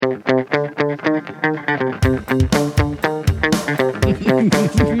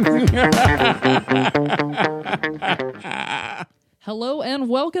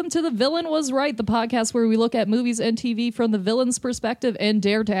to The Villain Was Right, the podcast where we look at movies and TV from the villain's perspective and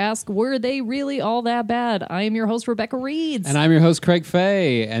dare to ask, were they really all that bad? I am your host, Rebecca Reeds. And I'm your host, Craig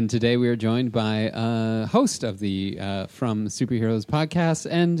Fay. And today we are joined by host of the From Superheroes podcast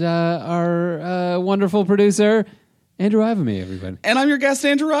and our wonderful producer, Andrew Ivimey, everybody. And I'm your guest,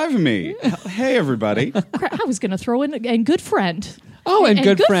 Andrew Ivimey. Hey, everybody. I was going to throw in, and good friend. Oh, and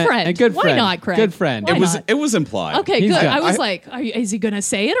good friend. And good friend. Why not, Craig? Good friend. It was implied. Okay, good. I was like, is he going to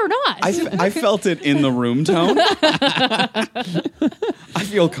say it or not? I felt it in the room tone. I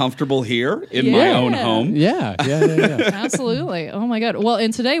feel comfortable here in my own home. Yeah. Absolutely. Oh, my God. Well,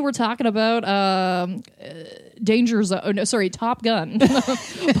 and today we're talking about Danger Zone. No, sorry, Top Gun.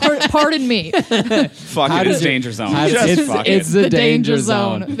 Pardon me. Fuck it, it's Danger Zone. It's the Danger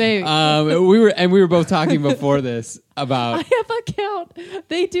Zone. Baby. We were both talking before this about. I have a count.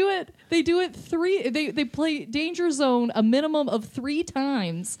 They do it three. They play Danger Zone a minimum of 3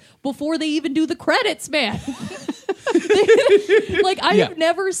 times before they even do the credits, man. I have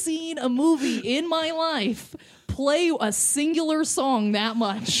never seen a movie in my life play a singular song that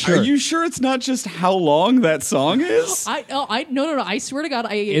much. Sure. Are you sure it's not just how long that song is? No. I swear to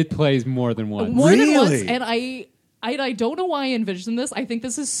God, it plays more than once. More than once, and I don't know why I envisioned this. I think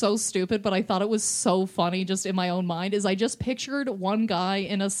this is so stupid, but I thought it was so funny just in my own mind. Is I just pictured one guy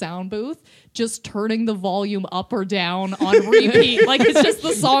in a sound booth just turning the volume up or down on repeat. Like it's just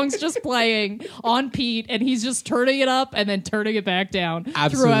the song's just playing on Pete, and he's just turning it up and then turning it back down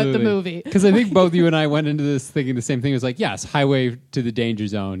throughout the movie. Because I think both you and I went into this thinking the same thing. It was like, yes, Highway to the Danger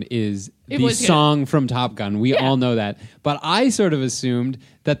Zone is the song from Top Gun. We all know that. But I sort of assumed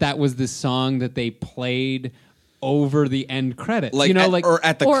that was the song that they played over the end credits, or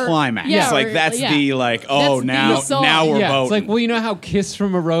at the climax. Yeah, that's the now we're voting. It's like, well, you know how "Kiss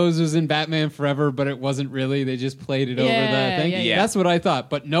from a Rose" was in Batman Forever, but it wasn't really. They just played it over the thing. Yeah. That's what I thought,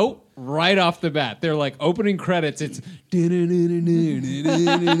 but nope. Right off the bat, they're like opening credits. It's that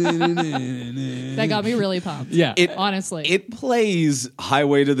got me really pumped. Yeah, honestly, it plays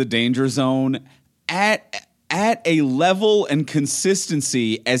 "Highway to the Danger Zone" at a level and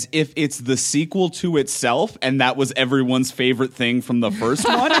consistency as if it's the sequel to itself, and that was everyone's favorite thing from the first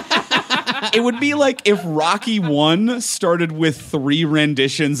one. It would be like if Rocky 1 started with 3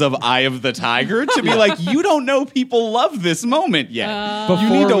 renditions of Eye of the Tiger to be like, you don't know people love this moment yet. You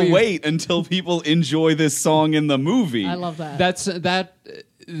need to wait until people enjoy this song in the movie. I love that.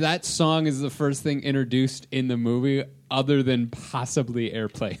 That song is the first thing introduced in the movie other than possibly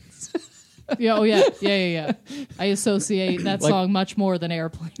airplanes. Yeah. I associate that song much more than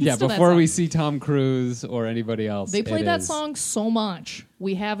airplanes. Yeah, before we see Tom Cruise or anybody else. They play that song so much,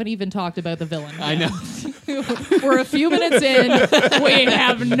 we haven't even talked about the villain. I know. We're a few minutes in. We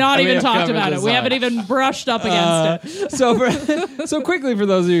have not even talked about it. We haven't even brushed up against it. So quickly, for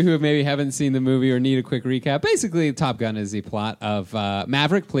those of you who maybe haven't seen the movie or need a quick recap, basically, Top Gun is the plot of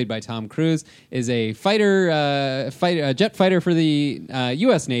Maverick, played by Tom Cruise, is a jet fighter for the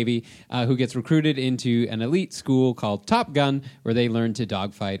U.S. Navy who gets recruited into an elite school called Top Gun, where they learn to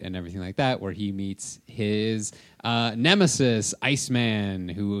dogfight and everything like that, where he meets his nemesis, Iceman,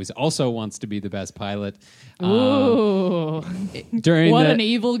 who also wants to be the best pilot. Ooh. An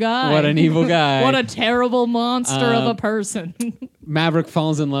evil guy. What an evil guy. What a terrible monster of a person. Maverick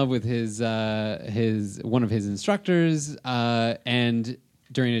falls in love with his one of his instructors, and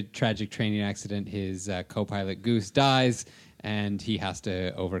during a tragic training accident, his co-pilot Goose dies, and he has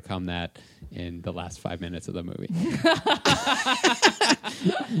to overcome that in the last 5 minutes of the movie.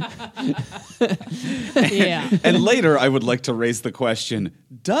 Yeah. And later, I would like to raise the question: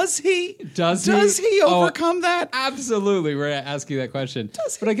 Does he overcome that? Absolutely, we're going to ask you that question.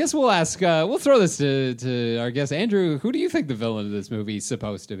 But I guess we'll ask. We'll throw this to our guest Andrew. Who do you think the villain of this movie is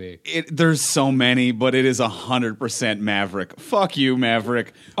supposed to be? There's so many, but it is 100% Maverick. Fuck you,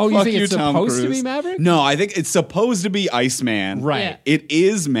 Maverick. Oh, Fuck you think it's Tom supposed Cruise. to be Maverick? No, I think it's supposed to be Iceman. Right. Yeah. It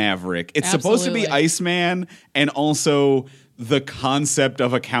is Maverick. It's supposed to be Iceman, and also the concept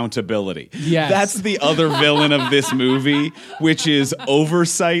of accountability. Yes. That's the other villain of this movie, which is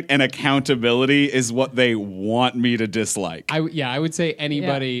oversight and accountability is what they want me to dislike. I would say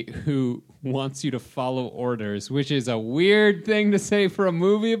anybody who wants you to follow orders, which is a weird thing to say for a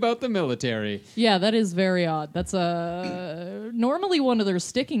movie about the military. Yeah, that is very odd. That's normally one of their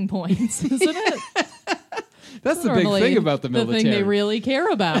sticking points, isn't it? That's the big thing about the military. The thing they really care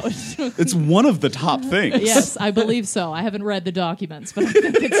about. It's one of the top things. Yes, I believe so. I haven't read the documents, but I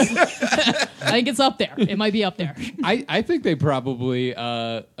think it's up there. It might be up there. I think they probably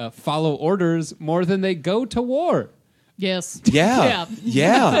follow orders more than they go to war. Yes. Yeah.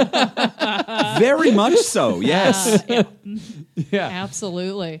 Yeah. Very much so. Yes. Yeah.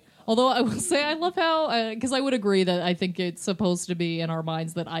 Absolutely. Although I will say I love how because I would agree that I think it's supposed to be in our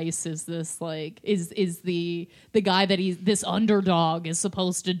minds that Ice is this like is the guy that this underdog is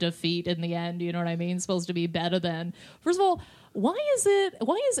supposed to defeat in the end. You know what I mean? Supposed to be better than. First of all, why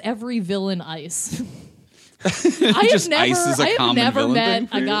is every villain Ice? I have never met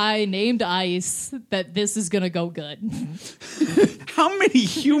a guy named Ice that this is gonna go good. How many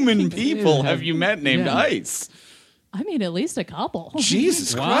human people have you met named Ice? I mean, at least a couple.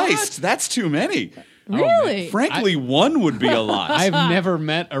 Jesus Christ, that's too many. Really? Frankly, one would be a lot. I've never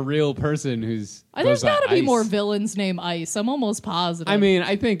met a real person who's. There's got to be Ice. more villains named Ice. I'm almost positive. I mean,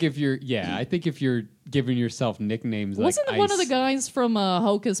 I think if you're giving yourself nicknames, wasn't like one Ice. of the guys from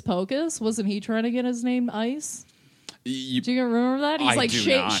Hocus Pocus? Wasn't he trying to get his name Ice? Do you remember that? He's I like,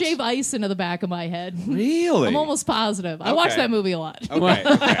 do not. shave ice into the back of my head. Really? I'm almost positive. I watched that movie a lot. Okay.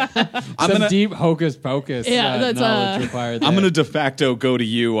 Some deep hocus pocus that's, knowledge required. I'm going to de facto go to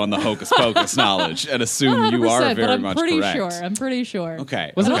you on the hocus pocus knowledge and assume you are very much correct. I'm pretty sure.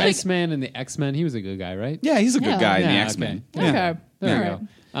 Okay. Wasn't okay. Iceman in the X-Men? He was a good guy, right? Yeah, he's a good guy in the Yeah, X-Men. okay. Yeah. Okay. There All we right. go.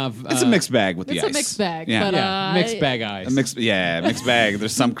 It's a mixed bag with the It's ice. a mixed bag. Yeah. But, Yeah, mixed bag ice. Mixed bag.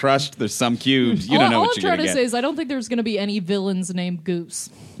 There's some crushed, there's some cubed. You all, don't know all what I'm you're trying going to to say get. is I don't think there's going to be any villains named Goose.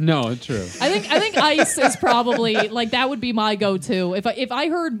 No, true. I think Ice is probably like that would be my go-to. If I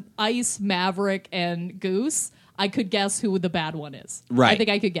heard Ice, Maverick, and Goose, I could guess who the bad one is. Right. I think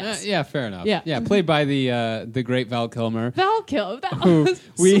I could guess. Yeah, fair enough. Yeah. Played by the great Val Kilmer. Val Kilmer, we-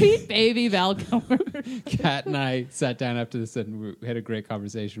 sweet baby Val Kilmer. Kat and I sat down after this and we had a great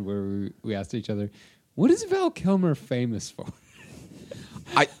conversation where we asked each other, "What is Val Kilmer famous for?"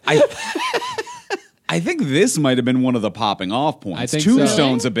 I think this might have been one of the popping off points. I think so.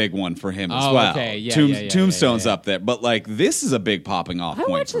 Tombstone's a big one for him as Oh, well. okay. Yeah, Tombstone's yeah. up there, but like this is a big popping off How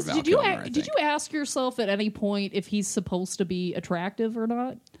point much for is, Val did you Kilmer, I did think. you ask yourself at any point if he's supposed to be attractive or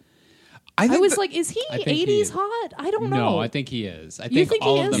not? I I was that- like, is he I think he 80s is. hot? I don't know. No, I think he is. I You think think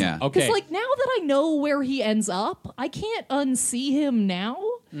all he of is? them. Yeah. Okay. Because like now that I know where he ends up, I can't unsee him now.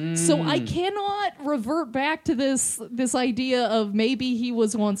 So I cannot revert back to this idea of maybe he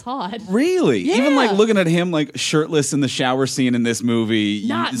was once hot. Really? Yeah. Even like looking at him like shirtless in the shower scene in this movie,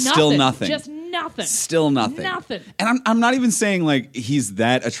 still nothing. Just nothing. Still nothing. Nothing. And I'm not even saying like he's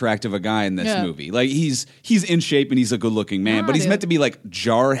that attractive a guy in this Yeah. movie. Like he's in shape and he's a good looking man, Nah, but he's dude. meant to be like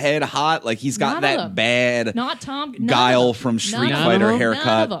jarhead hot. Like he's got None of that them. bad Not Tom. none Guile of them. from None Street of Fighter them. haircut.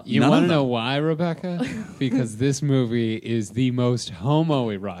 None of them. You None want of to know them. why, Rebecca? Because this movie is the most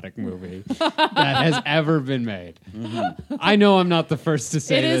homoerotic movie that has ever been made. Mm-hmm. I know I'm not the first to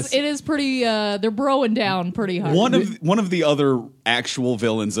say this. It is pretty. They're broing down pretty hard. One of the other actual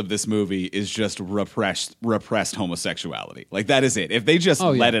villains of this movie is just repressed homosexuality. Like that is it. If they just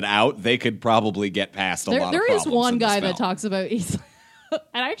let it out, they could probably get past a lot of There problems. is one in this guy that film. talks about.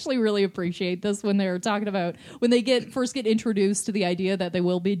 I actually really appreciate this when they're talking about when they first get introduced to the idea that they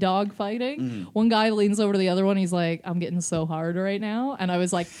will be dog fighting. Mm-hmm. One guy leans over to the other one. He's like, "I'm getting so hard right now," and I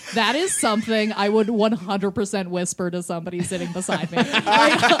was like, "That is something I would 100% whisper to somebody sitting beside me."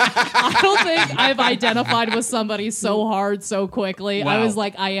 I don't think I've identified with somebody so hard so quickly. I Wow. was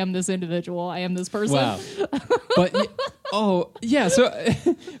like, "I am this individual. I am this person." Wow. But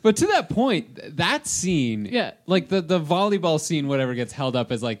but to that point, that scene, Yeah. like the volleyball scene, whatever gets held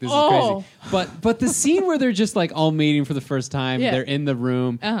up as like this is Oh. crazy. But the scene where they're just like all meeting for the first time, Yeah. they're in the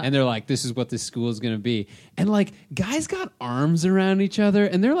room and they're like, this is what this school is gonna be, and like guys got arms around each other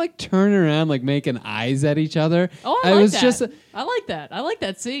and they're like turning around like making eyes at each other. Oh, I like that. I like that. I like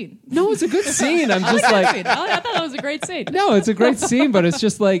that scene. No, it's a good scene. I'm I just like like that scene. I thought that was a great scene. no, it's a great scene, but it's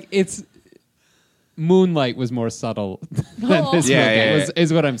just like it's. Moonlight was more subtle than this Yeah, movie, yeah, yeah.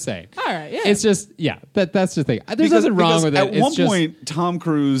 is what I'm saying. All right, yeah. It's just, that's the thing. There's nothing wrong with it. At It's one just, point, Tom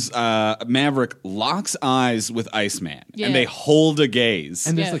Cruise, Maverick, locks eyes with Iceman, Yeah. and they hold a gaze.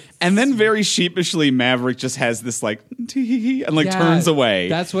 and there's Yeah. like, And then very sheepishly, Maverick just has this like, tee and like yeah, turns away.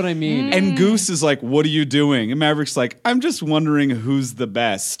 That's what I mean. And Goose is like, "What are you doing?" And Maverick's like, "I'm just wondering who's the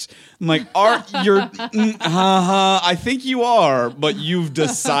best." I'm like, "Are you're? I think you are, but you've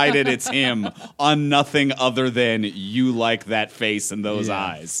decided it's him on nothing other than you like that face and those Yeah.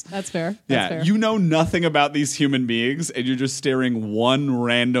 eyes." That's fair. Yeah, That's fair. you know nothing about these human beings, and you're just staring one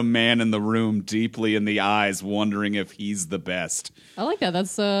random man in the room deeply in the eyes, wondering if he's the best. I like that.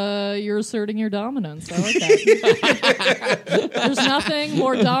 That's you're asserting your dominance. I like that. There's nothing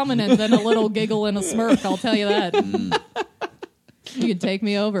more dominant than a little giggle and a smirk. I'll tell you that. You can take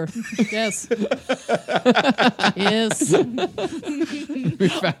me over. Yes. Yes.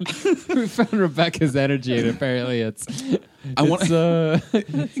 We found Rebecca's energy, and apparently it's a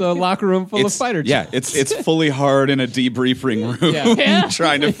locker room full of fighter jets. Yeah, it's fully hard in a debriefing room, Yeah.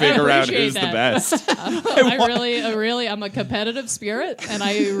 trying to figure out who's that. the best. I'm a competitive spirit, and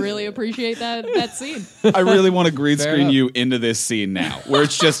I really appreciate that scene. I really want to green screen enough. you into this scene now, where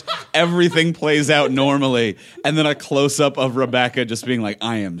it's just everything plays out normally, and then a close up of Rebecca just being like,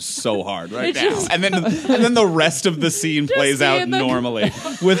 "I am so hard right now," and then the rest of the scene plays out normally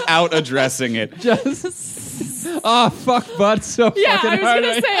without addressing it. Oh, fuck, bud. So fucking Yeah, I was hard.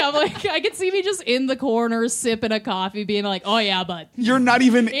 gonna say, I'm like, I could see me just in the corner sipping a coffee, being like, "Oh yeah, bud. You're not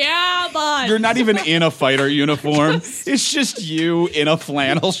even Yeah, bud." You're not even in a fighter uniform. It's just you in a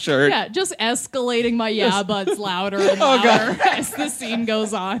flannel shirt. Yeah, just escalating my yeah buds louder and louder as the scene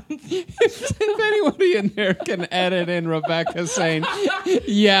goes on. If anybody in there can edit in Rebecca saying,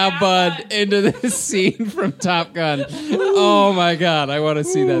 yeah, bud, into this scene from Top Gun. Oh, my God. I want to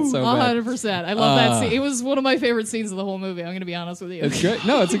see that so bad. 100%. I love that scene. It was one of my favorite scenes of the whole movie. I'm going to be honest with you. It's good.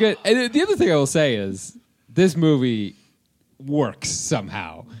 No, it's a good. And the other thing I will say is this movie works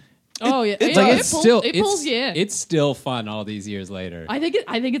somehow. Oh yeah, it it does. pulls you in. It's still fun all these years later. I think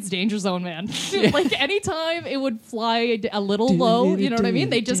it's Danger Zone, man. Like anytime it would fly a little low, you know what I mean?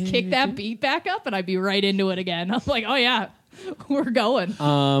 They just kick that beat back up, and I'd be right into it again. I'm like, oh yeah, we're going.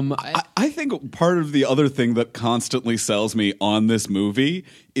 I think part of the other thing that constantly sells me on this movie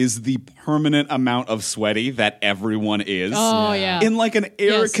is the permanent amount of sweaty that everyone is. Oh yeah. In like an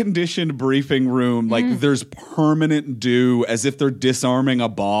air-conditioned briefing room, like there's permanent dew as if they're disarming a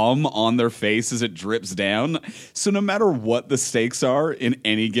bomb on their face as it drips down. So no matter what the stakes are in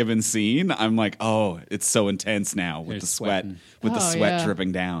any given scene, I'm like, oh, it's so intense now with the sweat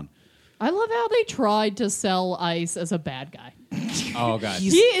dripping down. I love how they tried to sell Ice as a bad guy. Oh God,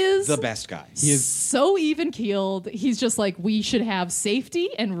 He is the best guy. he is. so even keeled. He's just like, we should have safety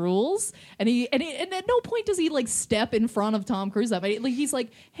and rules. And at no point does he like step in front of Tom Cruise. Like he's like,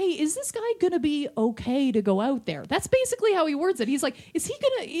 hey, is this guy gonna be okay to go out there? That's basically how he words it. He's like, is he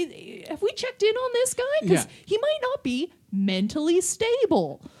gonna? Have we checked in on this guy? Because he might not be mentally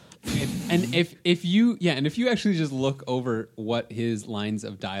stable. And if you actually just look over what his lines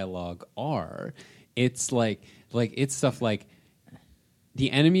of dialogue are, it's like it's stuff like, the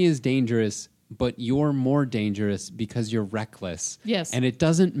enemy is dangerous, but you're more dangerous because you're reckless. Yes. And it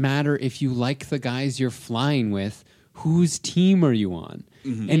doesn't matter if you like the guys you're flying with, whose team are you on?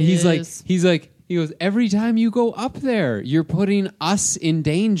 Mm-hmm. And he goes, every time you go up there, you're putting us in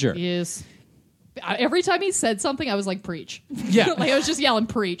danger. Yes. Every time he said something, I was like, preach. Yeah. Like I was just yelling,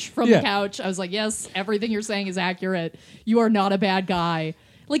 preach from the couch. I was like, yes, everything you're saying is accurate. You are not a bad guy.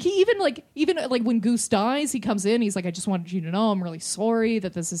 Like he even when Goose dies, he comes in. He's like, I just wanted you to know, I'm really sorry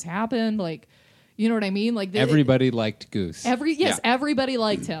that this has happened. Like, you know what I mean? Like everybody liked Goose. Everybody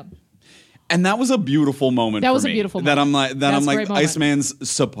liked him. And that was a beautiful moment. That was me. a beautiful that moment. I'm like, a great moment. Iceman's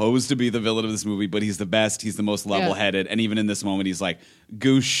supposed to be the villain of this movie, but he's the best. He's the most level-headed, and even in this moment, he's like,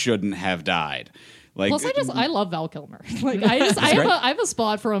 Goose shouldn't have died. Like, plus, I love Val Kilmer. Like I have a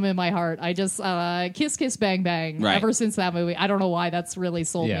spot for him in my heart. I just Kiss Kiss Bang Bang. Right. Ever since that movie, I don't know why that's really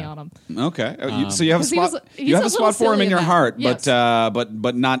sold me on him. Okay, so you have a spot. You have a spot for him in your heart, yes. but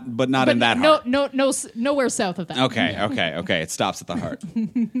not in that heart. No, nowhere south of that. Okay. It stops at the heart.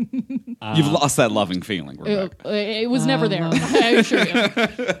 You've lost that loving feeling, Rebecca. It was never there. I assure you,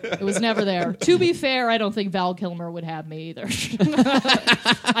 it was never there. To be fair, I don't think Val Kilmer would have me either.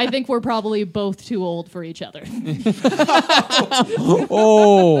 I think we're probably both too old for each other.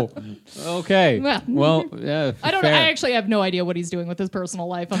 Oh, okay. Well, yeah. I don't. I actually have no idea what he's doing with his personal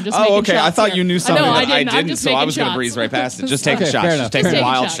life. I'm just. Oh, making okay. shots I thought here. you knew something that I didn't, just so I was going to to breeze right past it. Just take Okay, shots. fair enough. Just take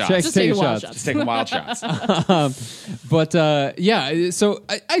wild shots. shots. Just taking wild shots. Just taking wild shots. But yeah, so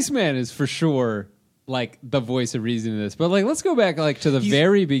Iceman is for sure like the voice of reason in this. But like, let's go back like to the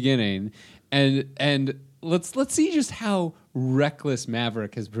very beginning, and let's see just how reckless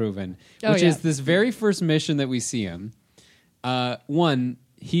Maverick has proven, which is this very first mission that we see him. One,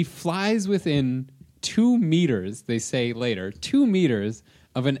 he flies within 2 meters. They say later 2 meters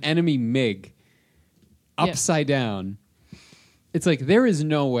of an enemy MiG, upside down. It's like there is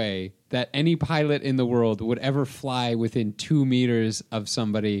no way that any pilot in the world would ever fly within 2 meters of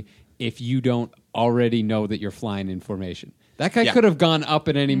somebody if you don't already know that you're flying in formation. That guy Yeah. could have gone up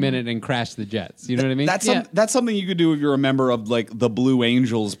at any minute and crashed the jets. You know what I mean? That's something you could do if you're a member of like the Blue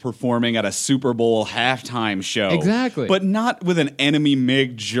Angels performing at a Super Bowl halftime show. Exactly. But not with an enemy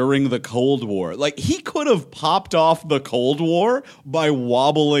MiG during the Cold War. Like he could have popped off the Cold War by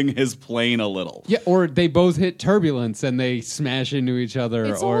wobbling his plane a little. Yeah, or they both hit turbulence and they smash into each other.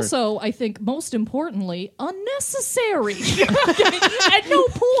 It's or also, I think, most importantly, unnecessary. At no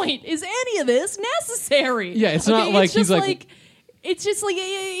point is any of this necessary. Yeah, it's not like he's like- it's just like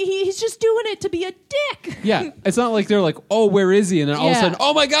he's just doing it to be a dick. yeah, it's not like they're like, oh, where is he? And then all of a Yeah. sudden,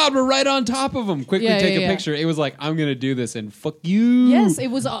 oh my God, we're right on top of him. Quickly take a picture. It was like, I'm going to do this and fuck you. Yes,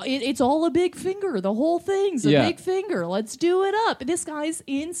 it was. It's all a big finger. The whole thing's a Yeah. big finger. Let's do it up. This guy's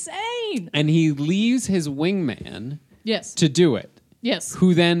insane. And he leaves his wingman Yes. to do it. Yes.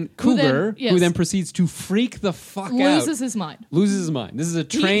 Who then Cougar, yes. who then proceeds to freak the fuck out. Loses his mind. Loses his mind. This is a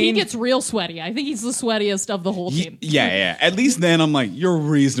He trained. gets real sweaty. I think he's the sweatiest of the whole team. Yeah. At least then I'm like, you're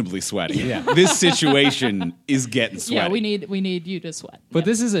reasonably sweaty. Yeah. This situation is getting sweaty. Yeah, we need you to sweat. But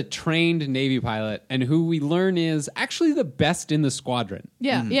this is a trained Navy pilot, and who we learn is actually the best in the squadron.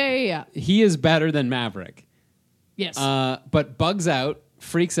 Yeah, yeah. He is better than Maverick. Yes. But bugs out,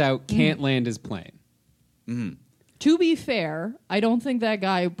 freaks out, can't land his plane. To be fair, I don't think that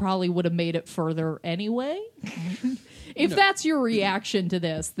guy probably would have made it further anyway. If that's your reaction to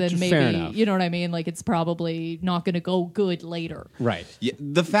this, then Fair maybe, enough. you know what I mean? Like, it's probably not going to go good later. Right. Yeah,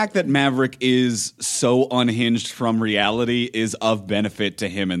 the fact that Maverick is so unhinged from reality is of benefit to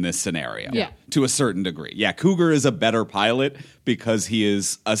him in this scenario. Yeah. To a certain degree. Yeah, Cougar is a better pilot because he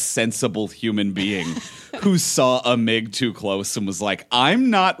is a sensible human being who saw a MiG too close and was like, I'm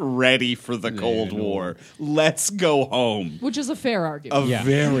not ready for the Cold War. Let's go home. Which is a fair argument. A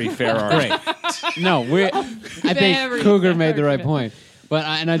very fair argument. No, I think Very Cougar fair made the right argument. point. But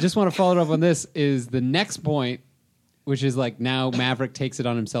and I just want to follow it up on this is the next point, which is like now Maverick takes it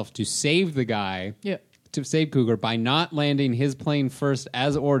on himself to save the guy. Yeah. To save Cougar by not landing his plane first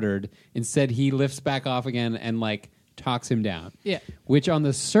as ordered. Instead, he lifts back off again and like talks him down. Yeah. Which on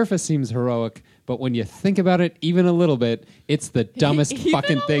the surface seems heroic, but when you think about it even a little bit, it's the dumbest Even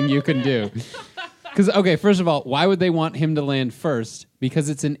fucking a thing you can do. Because, okay, first of all, why would they want him to land first? Because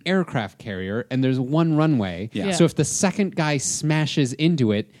it's an aircraft carrier and there's one runway. Yeah. So if the second guy smashes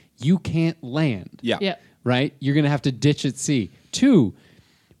into it, you can't land. Yeah. Yeah. Right? You're going to have to ditch at sea. 2,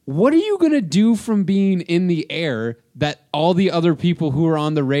 what are you going to do from being in the air that all the other people who are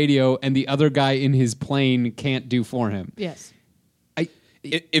on the radio and the other guy in his plane can't do for him? Yes.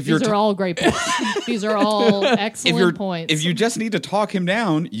 If you're These are all great points. These are all excellent points. If you just need to talk him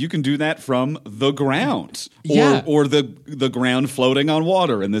down, you can do that from the ground, Yeah. or the ground floating on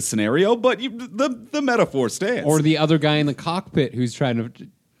water in this scenario. But the metaphor stands. Or the other guy in the cockpit who's trying to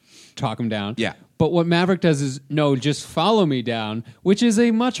talk him down. Yeah. But what Maverick does is, no, just follow me down, which is a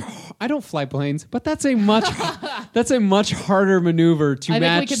much, I don't fly planes, but that's a much harder maneuver to I think we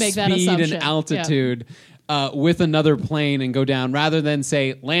match can make that speed and assumption. altitude with another plane and go down rather than,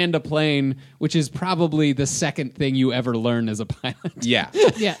 say, land a plane, which is probably the second thing you ever learn as a pilot. yeah.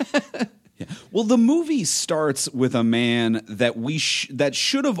 yeah. Well, the movie starts with a man that that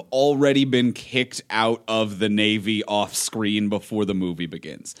should have already been kicked out of the Navy off screen before the movie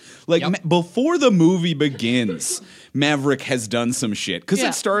begins. Like before the movie begins, Maverick has done some shit because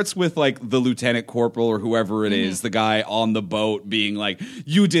it starts with like the lieutenant corporal or whoever it is, the guy on the boat being like,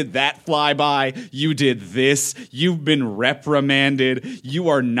 "You did that flyby, you did this, you've been reprimanded, you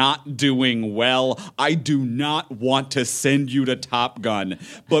are not doing well. I do not want to send you to Top Gun."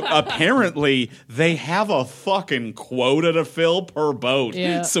 But apparently they have a fucking quota to fill per boat.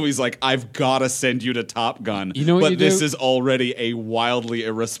 Yeah. So he's like, I've got to send you to Top Gun. You know what but you this do? is already a wildly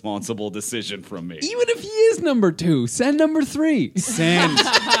irresponsible decision from me. Even if he is number 2, send number 3. Send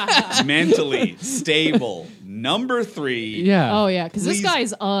mentally stable number 3. Yeah. Oh, yeah, because this Please.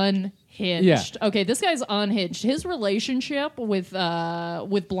 guy's unhinged. Yeah. Okay, this guy's unhinged. His relationship with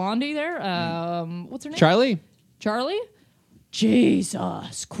Blondie there, what's her name? Charlie?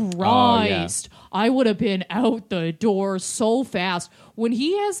 Jesus Christ. I would have been out the door so fast. When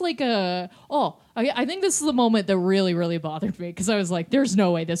he has like I think this is the moment that really, really bothered me because I was like, there's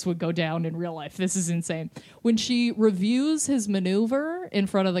no way this would go down in real life. This is insane. When she reviews his maneuver in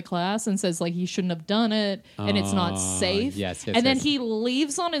front of the class and says like he shouldn't have done it and it's not safe. Yes, and then yes. he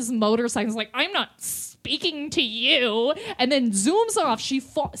leaves on his motorcycle. He's like, I'm not speaking to you, and then zooms off. She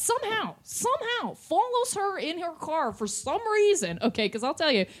somehow follows her in her car for some reason. Okay, because I'll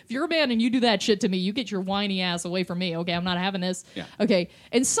tell you, if you're a man and you do that shit to me, you get your whiny ass away from me. Okay, I'm not having this. Yeah. Okay,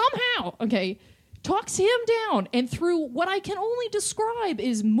 and somehow, okay, talks him down, and through what I can only describe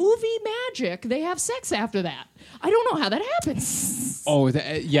is movie magic, they have sex after that. I don't know how that happens. Oh,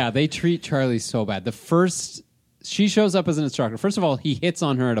 they treat Charlie so bad. The first she shows up as an instructor. First of all, he hits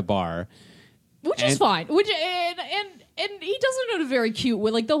on her at a bar, which is fine. And he does it in a very cute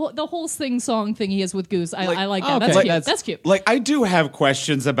way, like the whole sing-song thing he has with Goose. I like that. Okay. That's cute. Like, I do have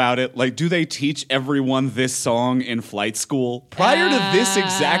questions about it. Like, do they teach everyone this song in flight school? Prior to this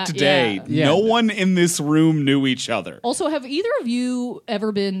exact day, Yeah. no one in this room knew each other. Also, have either of you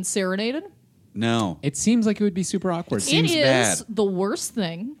ever been serenaded? No. it seems like it would be super awkward. Seems It is bad. the worst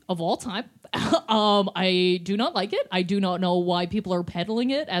thing of all time. I do not like it. I do not know why people are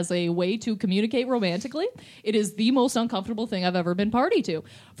peddling it as a way to communicate romantically. It is the most uncomfortable thing I've ever been party to.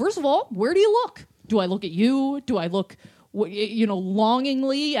 First of all, where do you look? Do I look at you? Do I look,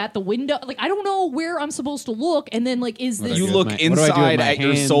 longingly at the window? Like, I don't know where I'm supposed to look. And then, like, is this... You do look with my- what do I do with inside my at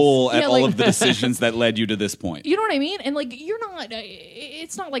your hands? soul at Yeah, all like- of the decisions that led you to this point. You know what I mean? And like, you're not.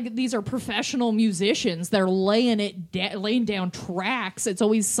 It's not like these are professional musicians. They're laying down tracks. It's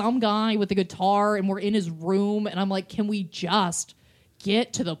always some guy with a guitar, and we're in his room, and I'm like, can we just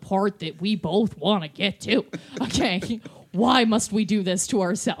get to the part that we both want to get to? Okay. Why must we do this to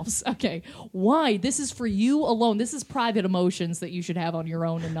ourselves? Okay. Why? This is for you alone. This is private emotions that you should have on your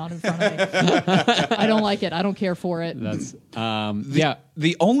own and not in front of me. I don't like it. I don't care for it. That's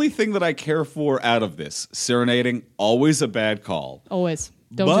The only thing that I care for out of this, serenading, always a bad call. Always.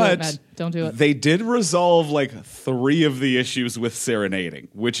 Don't But do it, man. Don't do it. They did resolve like 3 of the issues with serenading,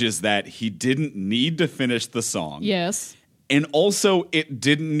 which is that he didn't need to finish the song. Yes. And also, it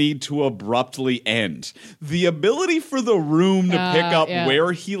didn't need to abruptly end. The ability for the room to pick up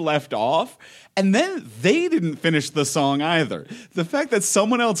where he left off, and then they didn't finish the song either. The fact that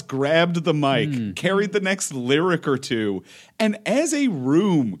someone else grabbed the mic, carried the next lyric or two, and as a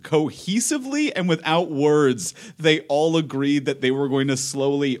room, cohesively and without words, they all agreed that they were going to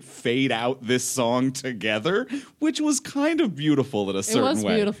slowly fade out this song together, which was kind of beautiful in a certain way. It was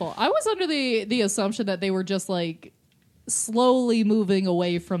beautiful. I was under the assumption that they were just like slowly moving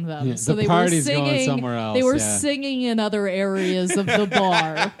away from them. Yeah, so the they party's were going singing somewhere else, They were yeah. singing in other areas of the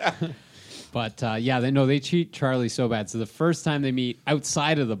bar. But they treat Charlie so bad. So the first time they meet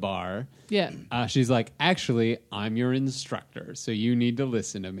outside of the bar, Yeah. she's like, actually, I'm your instructor, so you need to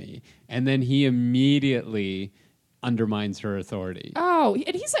listen to me. And then he immediately undermines her authority. Oh,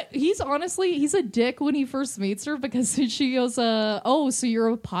 and he's honestly a dick when he first meets her, because she goes, "Oh, so you're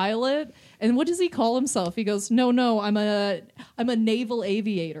a pilot?" And what does he call himself? He goes, "No, I'm a naval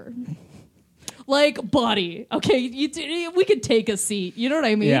aviator." Like, buddy, okay, we could take a seat. You know what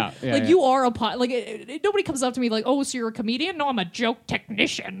I mean? Yeah, you are a pilot. Like, nobody comes up to me like, "Oh, so you're a comedian?" No, I'm a joke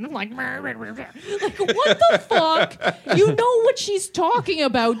technician. I'm like, like, what the fuck? You know what she's talking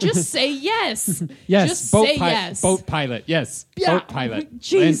about. Just say yes. Yes, Just boat say yes. Boat pilot, yes. Yeah. Boat pilot.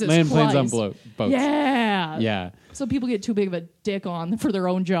 Jesus land planes on Christ. boats. Yeah. Yeah. Some people get too big of a dick on for their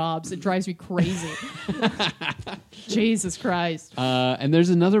own jobs. It drives me crazy. Jesus Christ. And there's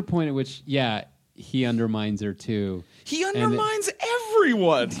another point at which, he undermines her too. He undermines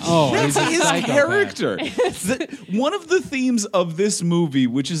everyone. Oh, That's he's a his psychopath. character. One of the themes of this movie,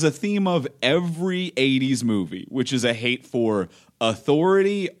 which is a theme of every 80s movie, which is a hate for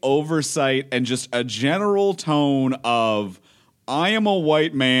authority, oversight, and just a general tone of, I am a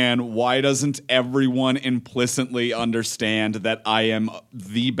white man. Why doesn't everyone implicitly understand that I am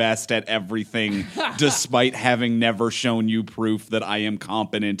the best at everything, despite having never shown you proof that I am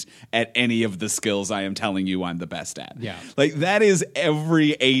competent at any of the skills I am telling you I'm the best at? Yeah. Like, that is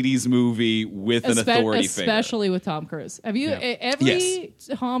every 80s movie with an authority figure. Especially with Tom Cruise. Have you every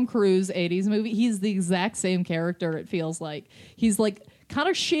Tom Cruise 80s movie, he's the exact same character, it feels like. He's like kind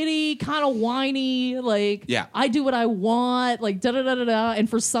of shitty, kind of whiny, like, I do what I want, like, da-da-da-da-da, and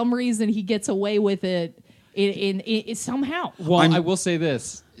for some reason he gets away with it in somehow. Well, I will say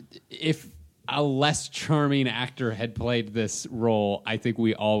this. If a less charming actor had played this role, I think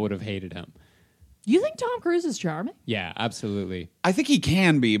we all would have hated him. You think Tom Cruise is charming? Yeah, absolutely. I think he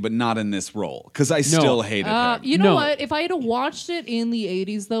can be, but not in this role, because I still hated him. You know what? If I had watched it in the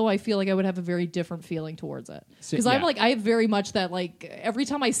 80s, though, I feel like I would have a very different feeling towards it. Because I'm like, I have very much that, like, every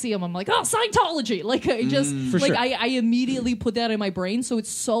time I see him, I'm like, oh, Scientology! Like, I just, sure. I immediately put that in my brain, so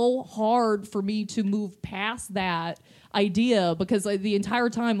it's so hard for me to move past that idea, because the entire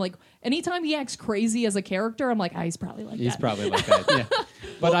time, like, anytime he acts crazy as a character, I'm like, he's probably like that. He's probably like that, yeah.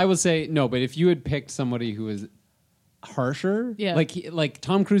 But I would say, no, but if you had picked somebody who was harsher, like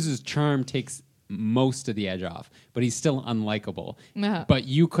Tom Cruise's charm takes most of the edge off, but he's still unlikable. Uh-huh. But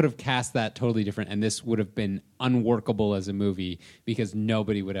you could have cast that totally different, and this would have been unworkable as a movie because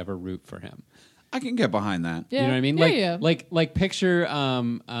nobody would ever root for him. I can get behind that. Yeah. You know what I mean? Yeah, Like picture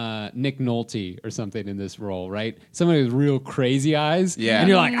Nick Nolte or something in this role, right? Somebody with real crazy eyes. Yeah. And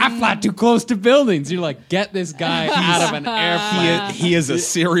you're like, I fly too close to buildings. You're like, get this guy out of an airplane. He is a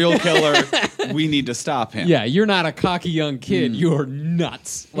serial killer. We need to stop him. Yeah, you're not a cocky young kid. You're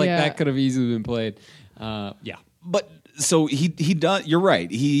nuts. Like Yeah. that could have easily been played. Yeah. But so he does. You're right.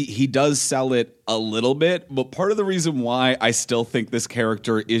 He does sell it a little bit. But part of the reason why I still think this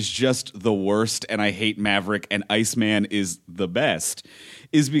character is just the worst, and I hate Maverick, and Iceman is the best,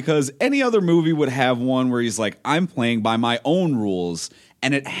 is because any other movie would have one where he's like, I'm playing by my own rules.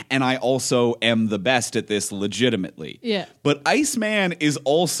 And I also am the best at this legitimately. Yeah. But Iceman is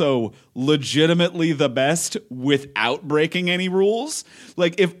also legitimately the best without breaking any rules.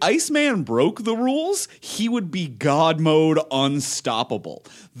 Like, if Iceman broke the rules, he would be God mode unstoppable.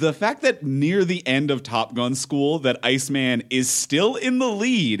 The fact that near the end of Top Gun School that Iceman is still in the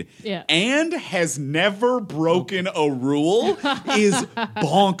lead and has never broken a rule is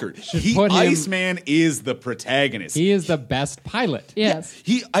bonkers. Iceman is the protagonist. He is the best pilot. Yes.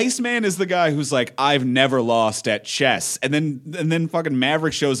 Iceman is the guy who's like, I've never lost at chess, and then fucking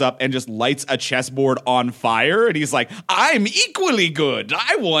Maverick shows up and just lights a chessboard on fire, and he's like, I'm equally good.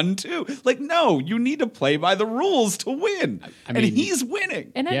 I won too. Like, no, you need to play by the rules to win, and he's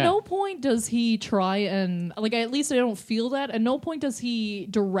winning. And at no point does he try and like. At least I don't feel that. At no point does he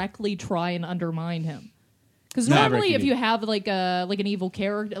directly try and undermine him. Because normally, if you have like an evil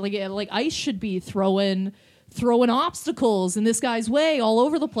character, like Ice should be throwing obstacles in this guy's way all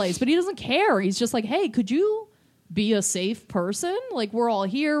over the place, but he doesn't care. He's just like, hey, could you be a safe person? Like, we're all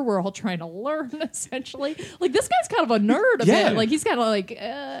here, we're all trying to learn, essentially. Like, this guy's kind of a nerd a bit. Like, he's kind of like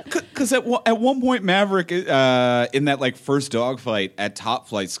because at one point Maverick in that like first dogfight at Top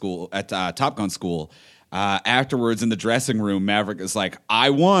Gun School, afterwards in the dressing room, Maverick is like, I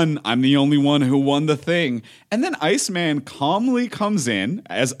won. I'm the only one who won the thing. And then Iceman calmly comes in,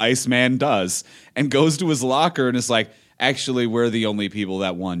 as Iceman does, and goes to his locker and is like, actually, we're the only people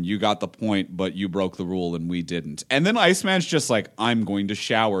that won. You got the point, but you broke the rule and we didn't. And then Iceman's just like, I'm going to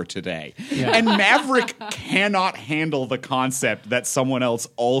shower today. Yeah. And Maverick cannot handle the concept that someone else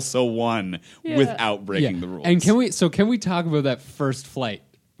also won without breaking the rules. And can we talk about that first flight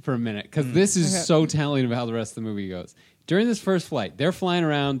for a minute? Because this is so telling of how the rest of the movie goes. During this first flight, they're flying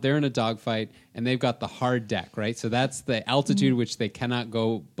around, they're in a dogfight, and they've got the hard deck, right? So that's the altitude which they cannot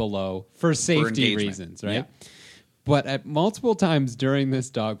go below for safety reasons, right? Yeah. But at multiple times during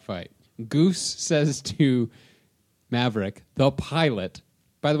this dogfight, Goose says to Maverick, the pilot,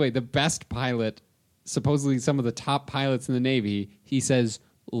 by the way, the best pilot, supposedly some of the top pilots in the Navy, he says,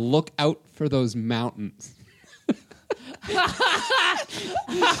 look out for those mountains.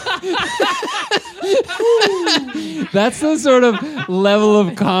 That's the sort of level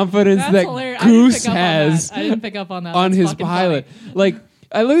of confidence that hilarious. Goose has I didn't pick up on that. on That's his pilot. funny. Like,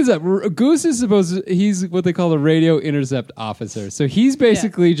 I look this up. Goose is he's what they call a radio intercept officer. So he's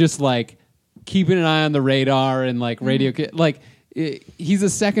basically just like keeping an eye on the radar and like radio, he's a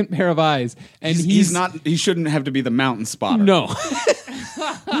second pair of eyes, and he's not. He shouldn't have to be the mountain spotter. No,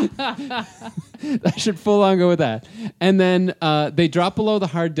 I should full on go with that. And then they drop below the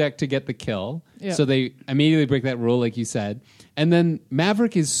hard deck to get the kill. Yeah. So they immediately break that rule, like you said. And then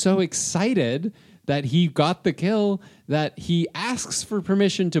Maverick is so excited that he got the kill that he asks for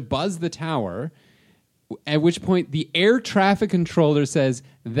permission to buzz the tower. At which point the air traffic controller says,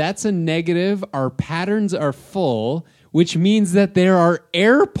 "That's a negative. Our patterns are full." Which means that there are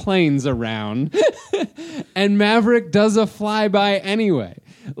airplanes around, and Maverick does a flyby anyway.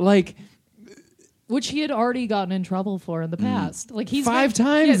 Like, which he had already gotten in trouble for in the past. Like he's 5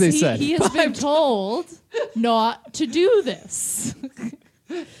 times they said. He has been told not to do this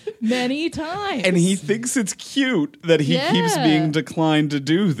many times. And he thinks it's cute that he keeps being declined to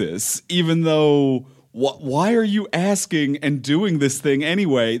do this, even though why are you asking and doing this thing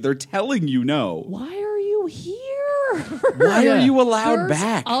anyway? They're telling you no. Why are you here? Why are you allowed There's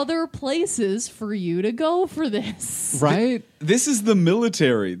back? Other places for you to go for this. right? This is the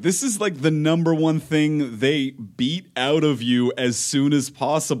military. This is like the number one thing they beat out of you as soon as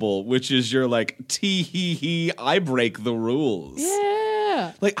possible, which is you're like, tee-hee-hee, I break the rules.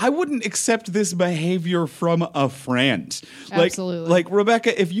 Yeah. Like, I wouldn't accept this behavior from a friend. Absolutely. Like,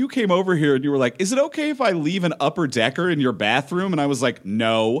 Rebecca, if you came over here and you were like, is it okay if I leave an upper decker in your bathroom? And I was like,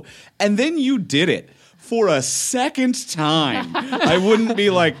 no. And then you did it. for a second time, I wouldn't be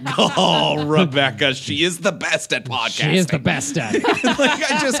like, oh, Rebecca, she is the best at podcasting. She is the best at it.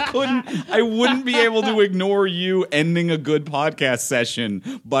 Like, I just couldn't, I wouldn't be able to ignore you ending a good podcast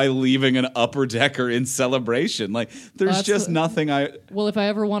session by leaving an upper decker in celebration. Like, there's just nothing Well, if I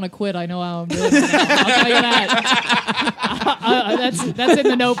ever want to quit, I know how I'm doing it. I'll tell you that. That's in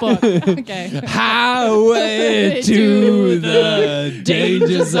the notebook. Okay. Highway to the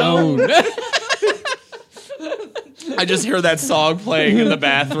danger zone. I just hear that song playing in the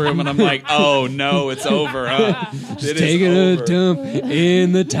bathroom, and I'm like, "Oh no, it's over, huh? Just taking a dump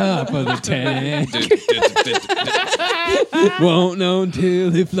in the top of the tank. Won't know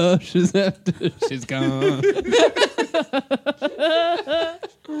until he flushes after she's gone."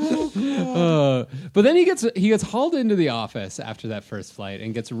 But then he gets hauled into the office after that first flight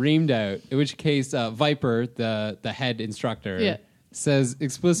and gets reamed out. In which case, Viper, the head instructor, says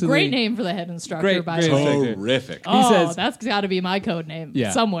explicitly, great name for the head instructor, by the way. Terrific. Oh, says, that's got to be my code name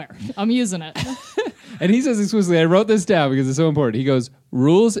somewhere. I'm using it. And he says explicitly, I wrote this down because it's so important. He goes,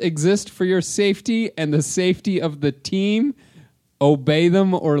 rules exist for your safety and the safety of the team. Obey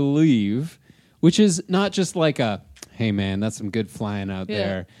them or leave. Which is not just like a, hey man, that's some good flying out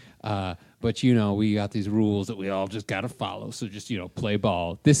there. But we got these rules that we all just got to follow. So just, play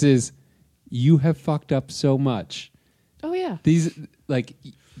ball. This is, you have fucked up so much. Oh yeah. These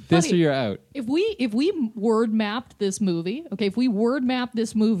this or you're out. If we word mapped this movie,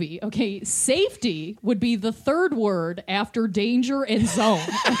 safety would be the third word after danger and zone.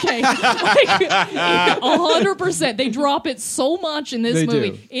 Okay, 100%. They drop it so much in this movie.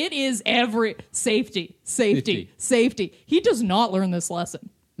 Do. It is every safety. He does not learn this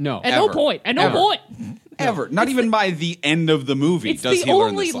lesson. No, at no point. Ever. Not even by the end of the movie does he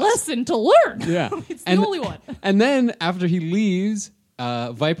learn this lesson. It's the only lesson to learn. Yeah. It's the only one. And then after he leaves,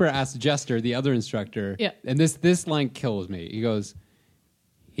 Viper asks Jester, the other instructor, and this line kills me. He goes,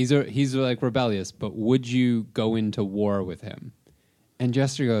 he's like rebellious, but would you go into war with him? And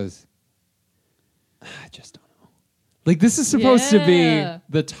Jester goes, I just don't know. Like, this is supposed to be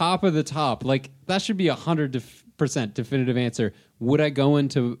the top of the top. Like, that should be 100% definitive answer. Would I go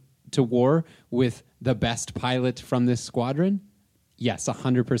into war with the best pilot from this squadron? Yes,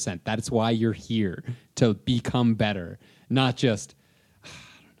 100%. That's why you're here, to become better, not just, I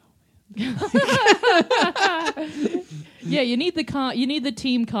don't know, man. Yeah, you need the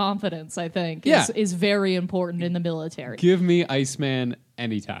team confidence, I think, is very important in the military. Give me Iceman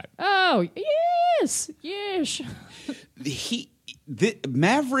anytime. Oh, yes.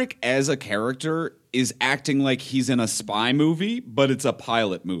 Maverick as a character is acting like he's in a spy movie, but it's a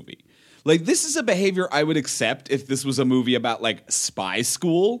pilot movie. Like, this is a behavior I would accept if this was a movie about, like, spy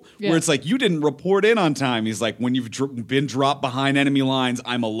school, where it's like, you didn't report in on time. He's like, when you've been dropped behind enemy lines,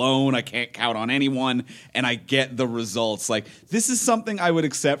 I'm alone, I can't count on anyone, and I get the results. Like, this is something I would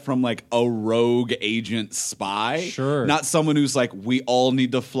accept from, like, a rogue agent spy. Sure. Not someone who's like, we all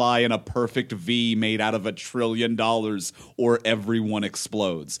need to fly in a perfect V made out of $1 trillion or everyone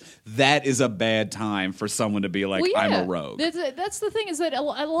explodes. That is a bad time for someone to be like, I'm a rogue. That's the thing, is that a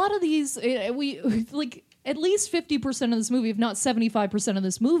lot of these, we like at least 50% of this movie, if not 75% of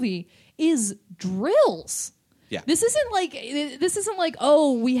this movie, is drills. Yeah. This isn't like,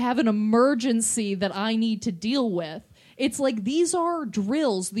 oh, we have an emergency that I need to deal with. It's like, these are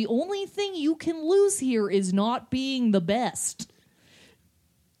drills. The only thing you can lose here is not being the best.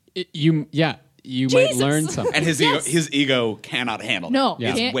 You might learn something. And his ego cannot handle No,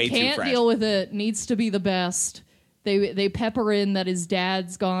 it. It's way too can't fragile. deal with it. Needs to be the best. They pepper in that his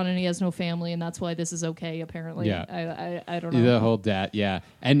dad's gone and he has no family, and that's why this is okay, apparently. Yeah. I don't know. The whole dad, yeah.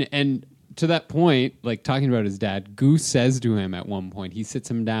 And to that point, like, talking about his dad, Goose says to him at one point, he sits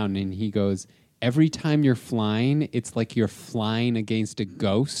him down and he goes, every time you're flying, it's like you're flying against a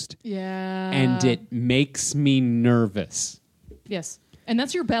ghost. Yeah. And it makes me nervous. Yes. And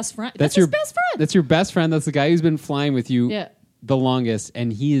that's your best friend. That's his best friend. That's your best friend. That's the guy who's been flying with you the longest,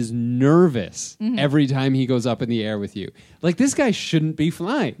 and he is nervous every time he goes up in the air with you. Like, this guy shouldn't be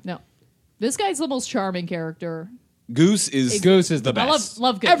flying. No. This guy's the most charming character. Goose is the best. I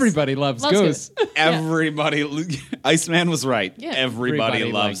love Goose. Everybody loves Goose. Everybody, Iceman was right. Yeah. Everybody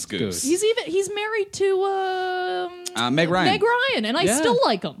loves Goose. He's married to Meg Ryan. Meg Ryan, and I still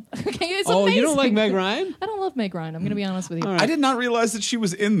like him. Okay, it's amazing. You don't like Meg Ryan? I don't love Meg Ryan. I'm going to be honest with you. I did not realize that she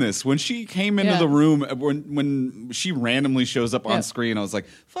was in this. When she came into the room, when she randomly shows up on screen, I was like,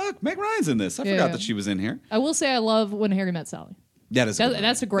 fuck, Meg Ryan's in this. I forgot that she was in here. I will say I love When Harry Met Sally. That's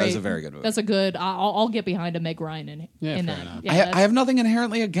a great. That's a very good movie. That's a good. I'll get behind a Meg Ryan in fair that. enough. Yeah, I have nothing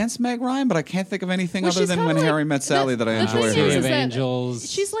inherently against Meg Ryan, but I can't think of anything other she's than kinda When Harry Met Sally that I the enjoy thing her. is City of that Angels.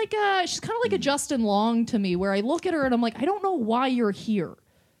 She's like she's kind of like a Justin Long to me, where I look at her and I'm like, I don't know why you're here.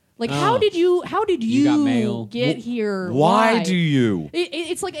 Like, how did you got mail. get here? Why do you?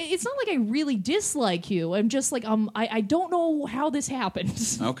 It's like it's not like I really dislike you. I'm just like I don't know how this happened.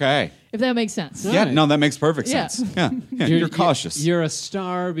 Okay. If that makes sense. Yeah, Right. no, that makes perfect Yeah. sense. Yeah, you're cautious. You're a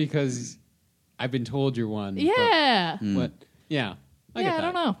star because I've been told you're one. Yeah. But yeah. I get I that.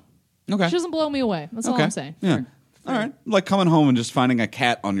 don't know. Okay. She doesn't blow me away. That's all Okay. I'm saying. Yeah. All right. Like coming home and just finding a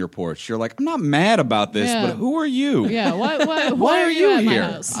cat on your porch. You're like, I'm not mad about this, Yeah. but who are you? Yeah. Why are you at my here?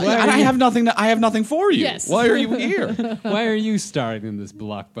 house? I have nothing. I have nothing for you. Yes. Why are you here? Why are you starring in this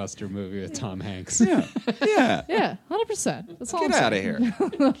blockbuster movie with Tom Hanks? Yeah. Yeah. 100%. That's all. Get I'm out of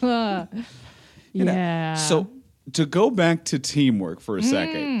saying. here. Yeah. So to go back to teamwork for a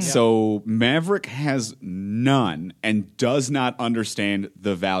second. So Maverick has none and does not understand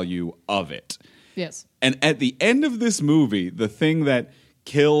the value of it. yes. And at the end of this movie, the thing that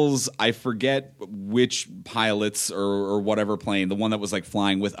kills, I forget which pilots or whatever plane, the one that was like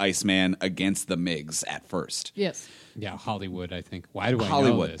flying with Iceman against the MiGs at first. Yes. Yeah, Hollywood, I think. Why do I know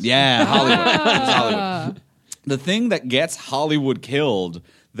Hollywood. this? Yeah, Hollywood. It was Hollywood. The thing that gets Hollywood killed,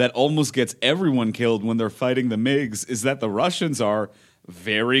 that almost gets everyone killed when they're fighting the MiGs, is that the Russians are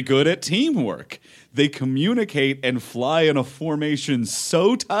very good at teamwork. They communicate and fly in a formation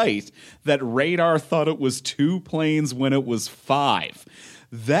so tight that radar thought it was 2 planes when it was 5.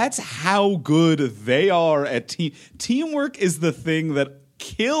 That's how good they are at teamwork. Is the thing that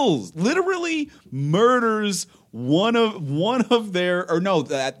kills, literally murders one of their, or no,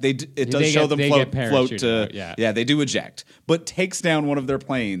 that it does show them float to out, yeah. Yeah, they do eject, but takes down one of their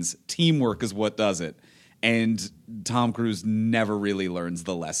planes. Teamwork is what does it. And Tom Cruise never really learns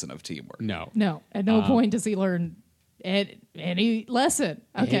the lesson of teamwork. No. No. At no point does he learn any lesson.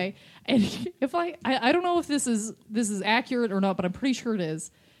 Okay. And if I don't know if this is accurate or not, but I'm pretty sure it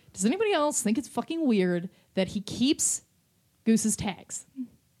is. Does anybody else think it's fucking weird that he keeps Goose's tags?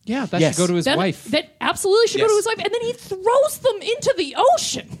 Yeah, that Yes. should go to his wife. That absolutely should go to Yes. his wife, and then he throws them into the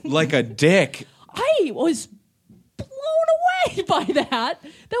ocean. Like a dick. I was blown away by that.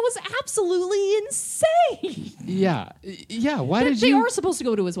 That was absolutely insane. Yeah. Yeah, why did They you... are supposed to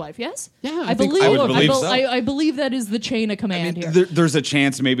go to his wife, yes? Yeah, I I think- believe. I would believe so. I believe that is the chain of command here. There's a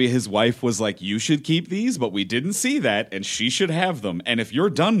chance maybe his wife was like, you should keep these, but we didn't see that, and she should have them. And if you're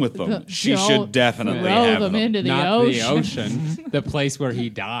done with them, she Don't should definitely throw have them into the Not ocean. the ocean. The place where he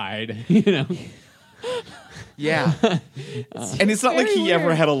died, you know. Yeah. And it's not like very he ever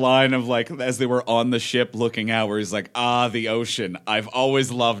weird. had a line of like, as they were on the ship looking out, where he's like, the ocean. I've always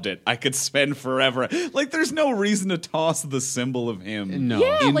loved it. I could spend forever. Like, there's no reason to toss the symbol of him No.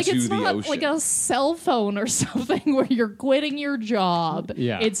 Yeah, into like it's the not ocean. like a cell phone or something where you're quitting your job.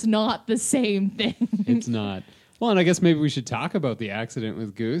 Yeah. It's not the same thing. It's not. Well, and I guess maybe we should talk about the accident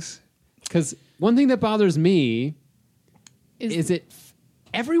with Goose. Because one thing that bothers me is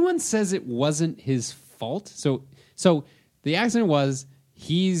everyone says it wasn't his fault. So the accident was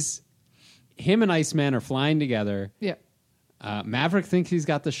him and Iceman are flying together. Yeah. Maverick thinks he's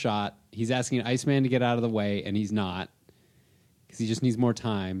got the shot. He's asking Iceman to get out of the way, and he's not because he just needs more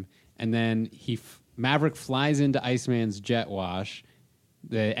time. And then Maverick flies into Iceman's jet wash.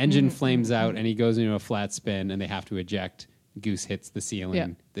 The engine flames out, and he goes into a flat spin, and they have to eject. Goose hits the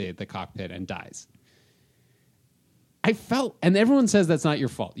ceiling, the cockpit, and dies. I felt, and everyone says that's not your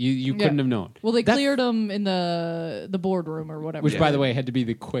fault. You couldn't have known. Well, they That- cleared him in the boardroom or whatever. which, by the way, had to be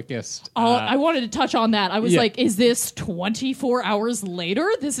the quickest. I wanted to touch on that. I was yeah. like, is this 24 hours later?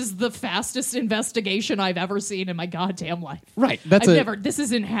 This is the fastest investigation I've ever seen in my goddamn life. Right. This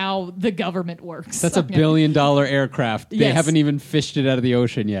isn't how the government works. That's a $1 billion aircraft. They Yes. haven't even fished it out of the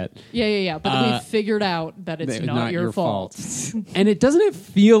ocean yet. Yeah. But we figured out that it's not your fault. And doesn't it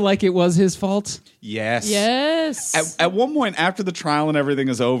feel like it was his fault? Yes. Yes. At one point, after the trial and everything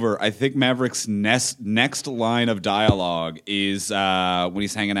is over, I think Maverick's next line of dialogue is when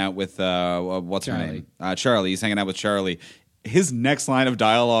he's hanging out with what's her Charlie. name? Charlie. He's hanging out with Charlie. His next line of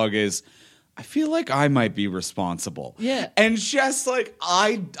dialogue is, I feel like I might be responsible. Yeah. And just like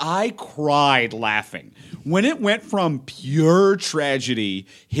I cried laughing. When it went from pure tragedy,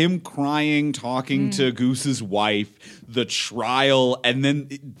 him crying, talking to Goose's wife, the trial, and then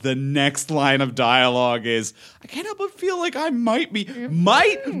the next line of dialogue is, I can't help but feel like I might be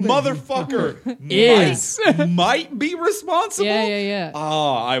might be responsible. Yeah.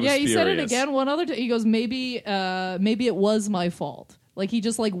 Oh, I was Yeah, he said it furious. again one other time. He goes, maybe it was my fault. Like he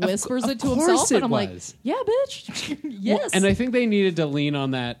just like whispers it to course himself, it and I'm like, was. yeah, bitch, yes. Well, and I think they needed to lean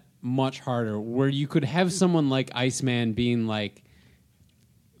on that much harder, where you could have someone like Iceman being like,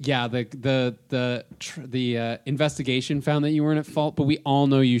 yeah, the investigation found that you weren't at fault, but we all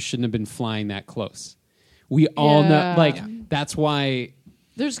know you shouldn't have been flying that close. We all know, like, that's why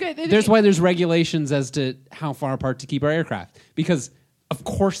there's why there's regulations as to how far apart to keep our aircraft. Because of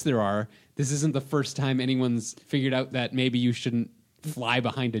course there are. This isn't the first time anyone's figured out that maybe you shouldn't fly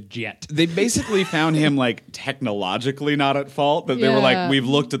behind a jet. They basically found him like technologically not at fault. That they were like, we've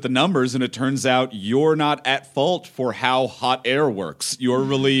looked at the numbers and it turns out you're not at fault for how hot air works. You're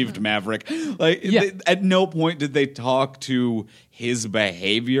relieved, Maverick. Like at no point did they talk to his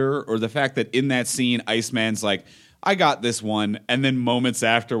behavior or the fact that in that scene, Iceman's like, I got this one. And then moments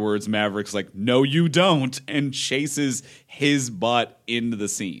afterwards, Maverick's like, no, you don't. And chases his butt into the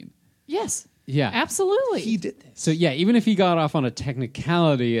scene. Yes. Yeah. Absolutely. He did this. So yeah, even if he got off on a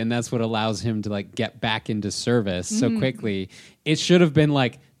technicality and that's what allows him to like get back into service so quickly, it should have been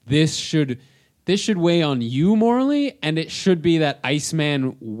like this should weigh on you morally, and it should be that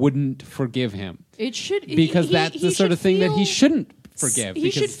Iceman wouldn't forgive him. It should, because that's the sort of thing that he shouldn't forgive.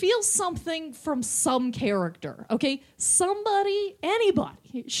 He should feel something from some character, okay? Somebody,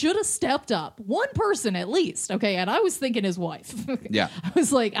 anybody should have stepped up. One person at least, okay? And I was thinking his wife. Yeah. I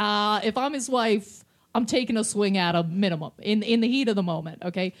was like, if I'm his wife, I'm taking a swing at him minimum in the heat of the moment,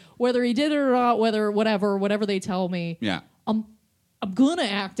 okay? Whether he did it or not, whatever they tell me. Yeah. I'm gonna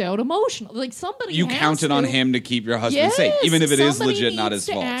act out emotional. Like somebody You has counted to. on him to keep your husband safe, even if it is legit not his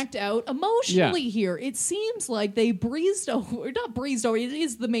Somebody fault. needs to act out emotionally here. It seems like they breezed over, not breezed over. It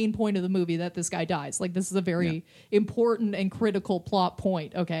is the main point of the movie that this guy dies. Like this is a very important and critical plot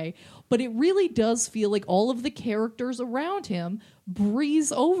point. Okay, but it really does feel like all of the characters around him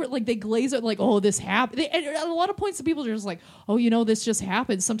breeze over, like they glaze it, like, oh, this happened. At a lot of points, the people are just like, oh, this just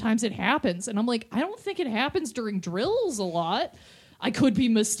happens. Sometimes it happens, and I'm like, I don't think it happens during drills a lot. I could be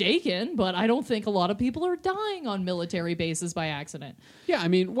mistaken, but I don't think a lot of people are dying on military bases by accident. Yeah, I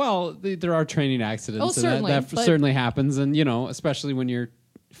mean, well, there are training accidents. Oh, certainly, and that certainly happens, and especially when you're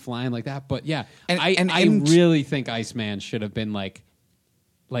flying like that. But yeah, I really think Iceman should have been like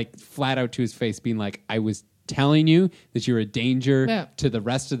flat out to his face, being like, I was telling you that you're a danger to the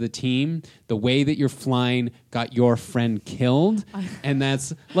rest of the team. The way that you're flying got your friend killed, and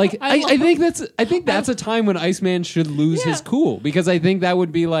that's like I think that's a time when Iceman should lose his cool, because I think that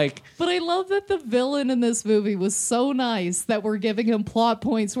would be like. But I love that the villain in this movie was so nice that we're giving him plot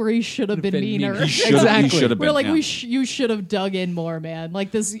points where he should have been meaner. Exactly. He should have been. We're like, you should have dug in more, man.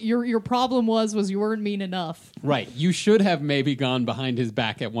 Like this, your problem was you weren't mean enough. Right. You should have maybe gone behind his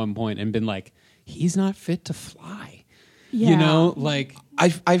back at one point and been like, he's not fit to fly. Yeah. Like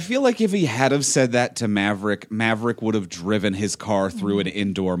I feel like if he had have said that to Maverick would have driven his car through an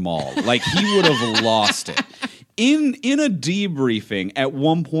indoor mall. Like he would have lost it. In a debriefing, at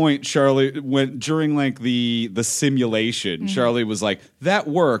one point, Charlie went during like the simulation. Charlie was like, "That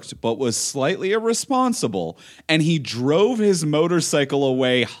worked, but was slightly irresponsible." And he drove his motorcycle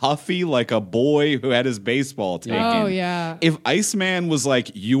away, huffy like a boy who had his baseball taken. Oh yeah. If Iceman was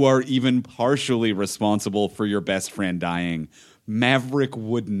like, "You are even partially responsible for your best friend dying," Maverick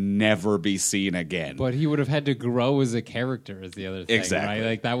would never be seen again. But he would have had to grow as a character, is the other thing. Exactly. Right?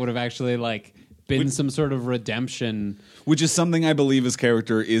 Like that would have actually been some sort of redemption, which is something I believe his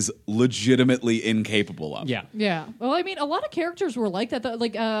character is legitimately incapable of. Yeah. Yeah. Well, I mean, a lot of characters were like that.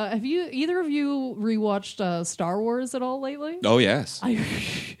 Like, have either of you rewatched Star Wars at all lately? Oh, yes.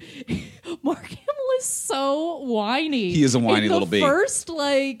 Mark Hamill is so whiny. He is a whiny little bee. The first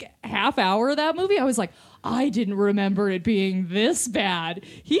half hour of that movie, I was like, I didn't remember it being this bad.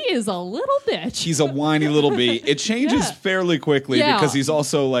 He is a little bitch. He's a whiny little bee. It changes fairly quickly because he's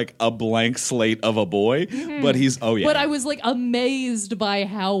also like a blank slate of a boy. But he's But I was amazed by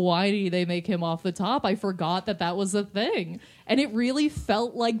how whiny they make him off the top. I forgot that was a thing, and it really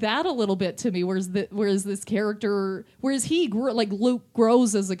felt like that a little bit to me. Whereas this character, Luke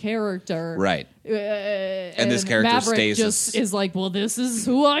grows as a character, right? And this character Maverick stays just is like, well, this is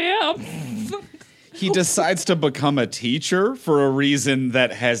who I am. He decides to become a teacher for a reason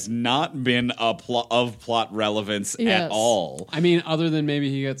that has not been of plot relevance at all. I mean, other than maybe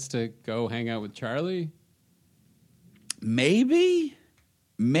he gets to go hang out with Charlie? Maybe,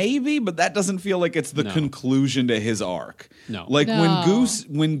 but that doesn't feel like it's the conclusion to his arc. No.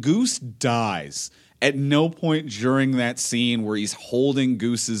 When Goose dies, at no point during that scene where he's holding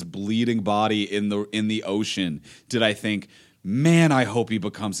Goose's bleeding body in the ocean did I think, man, I hope he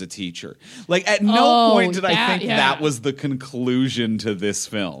becomes a teacher. Like, at no point did I think yeah. that was the conclusion to this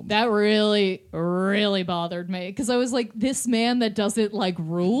film. That really, really bothered me because I was like, this man that doesn't like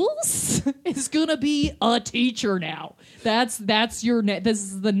rules is gonna be a teacher now. That's this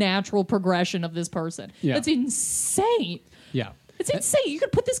is the natural progression of this person. Yeah. That's insane. Yeah. It's insane. You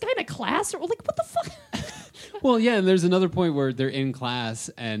could put this guy in a class or like, what the fuck? Well, yeah, and there's another point where they're in class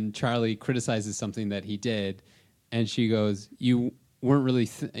and Charlie criticizes something that he did, and she goes, "You weren't really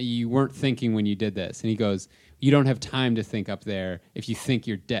you weren't thinking when you did this." And he goes, "You don't have time to think up there if you think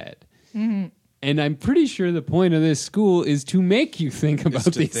you're dead." Mm-hmm. And I'm pretty sure the point of this school is to make you think about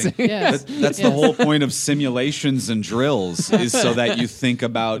these things. Yes. That's the whole point of simulations and drills, is so that you think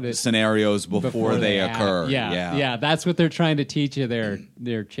about scenarios before they occur. Yeah. That's what they're trying to teach you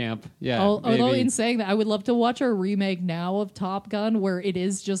there, champ. Yeah. Although in saying that, I would love to watch a remake now of Top Gun where it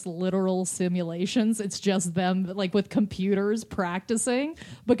is just literal simulations. It's just them like with computers practicing,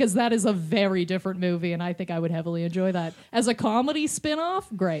 because that is a very different movie, and I think I would heavily enjoy that. As a comedy spin-off,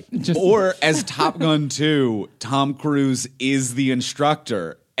 great. Or as Top Gun 2, Tom Cruise is the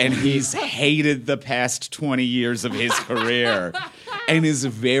instructor, and he's hated the past 20 years of his career and is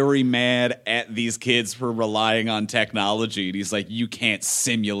very mad at these kids for relying on technology. And he's like, you can't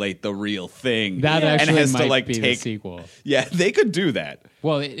simulate the real thing. That actually and has might to, like, be the take sequel. Yeah, they could do that.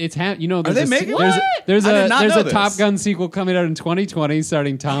 Well, it's there's Are they making there's I did not know a this. Top Gun sequel coming out in 2020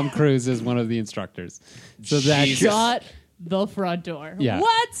 starring Tom Cruise as one of the instructors. So that Jesus. Shut the front door. Yeah.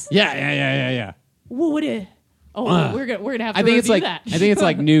 What? Yeah. What would it? We're gonna have to I think it's review like that. I think it's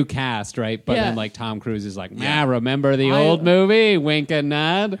like new cast, right? But Yeah. then like Tom Cruise is like, remember the old movie? Wink and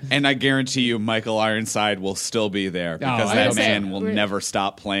nod. And I guarantee you, Michael Ironside will still be there because I that hope so. man will never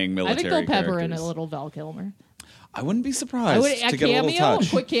stop playing I military think they'll pepper in characters. a little Val Kilmer. I wouldn't be surprised A to get a little cameo? touch.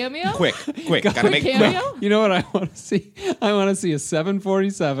 Quick cameo? Quick. Gotta Quick make it cameo? quick. You know what I want to see? I want to see a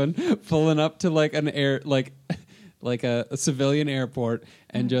 747 pulling up to like an air like a civilian airport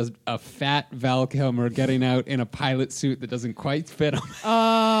and just a fat Val Kilmer getting out in a pilot suit that doesn't quite fit him.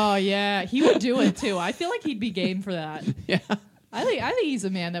 Oh yeah, he would do it too. I feel like he'd be game for that. Yeah. I think he's a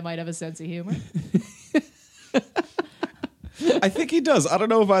man that might have a sense of humor. I think he does. I don't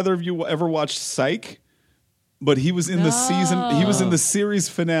know if either of you ever watched Psych, but he was in the season. He was in the series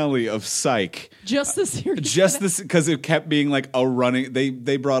finale of Psych. Just the series. Just this, because it kept being like a running.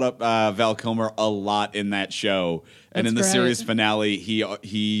 They brought up Val Kilmer a lot in that show, and That's in the great. series finale,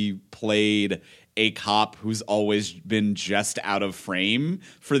 he played a cop who's always been just out of frame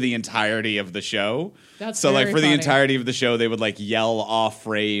for the entirety of the show. That's so like very for the funny. entirety of the show, they would like yell off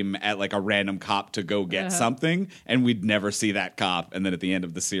frame at like a random cop to go get something, and we'd never see that cop. And then at the end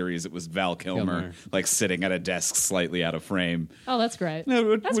of the series, it was Val Kilmer. Like sitting at a desk slightly out of frame. Oh, that's great.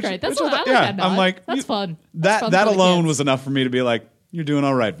 No, That's which- great. That's which I I like thought- yeah, that nod. I'm like, that's you- fun. That's fun That for the alone kids. was enough for me to be like, you're doing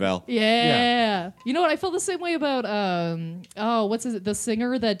all right, Val. Yeah. You know what? I feel the same way about what's the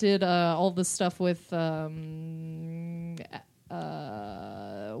singer that did all the stuff with what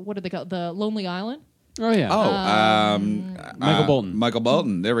did they call it? The Lonely Island? Oh yeah. Michael Bolton. Michael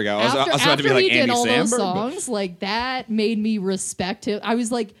Bolton. There we go. I was After about to be like he did Andy all Samberg. those but- songs, like that made me respect him. I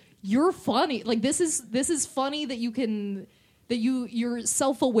was like, you're funny. Like this is funny that you can you're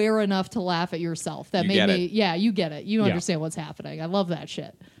self-aware enough to laugh at yourself. That You made get me it. yeah, you get it. You understand what's happening. I love that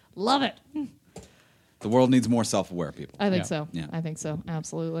shit. Love it. The world needs more self-aware people. I think Yeah. so. Yeah. I think so.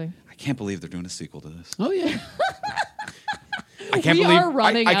 Absolutely. I can't believe they're doing a sequel to this. Oh yeah. I can't We believe are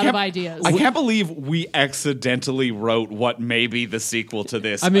running I out of can't- ideas. I can't believe we accidentally wrote what may be the sequel to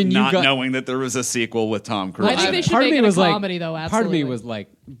this, I mean, you not got- knowing that there was a sequel with Tom Cruise. I think in they it. should Part of make me it a was like- comedy, though. Absolutely. Part of me was like,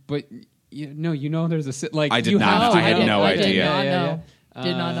 but there's a like. I did you not. have I to had know. no I did idea. not Yeah, know.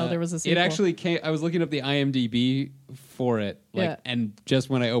 Did not know there was a It sequel. actually came. I was looking up the IMDb for it, Yeah. and just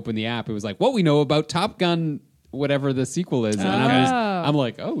when I opened the app, it was like, "What we know about Top Gun, whatever the sequel is." And I'm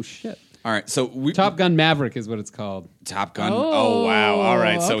like, "Oh shit." All right, so Top Gun Maverick is what it's called. Top Gun. Oh, Oh, wow. All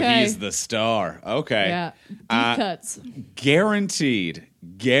right, so okay. he's the star. Okay. Yeah. Deep cuts. Guaranteed.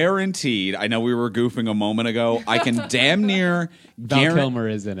 I know we were goofing a moment ago. I can damn near Val Kilmer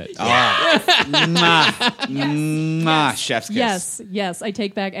is in it. Chef's kiss. Yes. I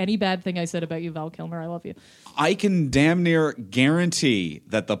take back any bad thing I said about you, Val Kilmer. I love you. I can damn near guarantee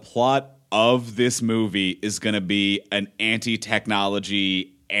that the plot of this movie is going to be an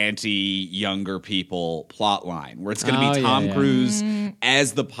anti-technology, anti-younger people plot line, where it's going to be Tom Cruise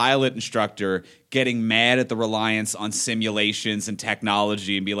as the pilot instructor getting mad at the reliance on simulations and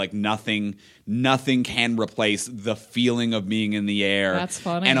technology and be like, nothing can replace the feeling of being in the air. That's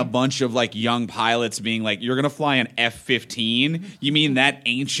funny. And a bunch of like young pilots being like, you're going to fly an F-15? You mean that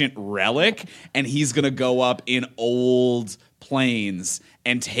ancient relic? And he's going to go up in old planes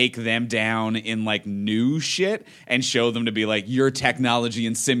and take them down in like new shit and show them to be like, your technology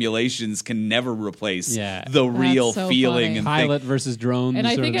and simulations can never replace the real so feeling funny. and Pilot versus drone. And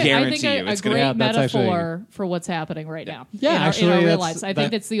I sort think of- guarantee a you it's great gonna- metaphor for what's happening right now. Yeah, in actually, our real that's- lives. I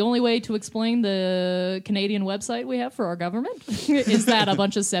think that's the only way to explain the Canadian website we have for our government is that a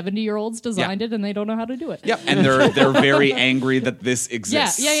bunch of 70-year-olds designed it and they don't know how to do it. Yep, and they're very angry that this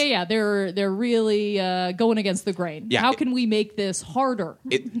exists. Yeah. They're really going against the grain. Yeah, How can we make this harder?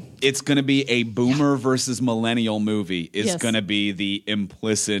 It's going to be a boomer versus millennial movie. Is Yes. going to be the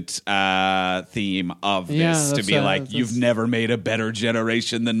implicit theme of this Yeah, to that's, be like, that's- you've never made a better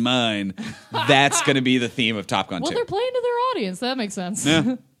generation than mine. That's going to be the theme of Top Gun Well, 2. they're playing to their audience. That makes sense.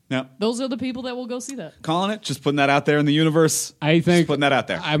 Yeah. Yeah. Those are the people that will go see that. Calling it, just putting that out there in the universe. I think Just putting that out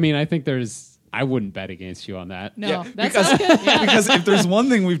there. I mean, I think I wouldn't bet against you on that. No, Yeah, that because- sounds good. Yeah. Because if there's one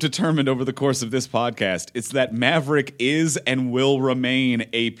thing we've determined over the course of this podcast, it's that Maverick is and will remain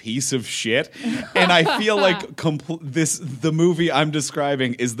a piece of shit. And I feel like the movie I'm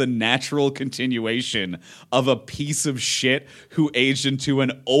describing is the natural continuation of a piece of shit who aged into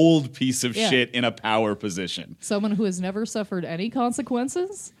an old piece of shit in a power position. Someone who has never suffered any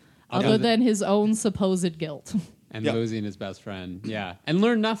consequences other than- than his own supposed guilt. And Yep. losing his best friend. Yeah. And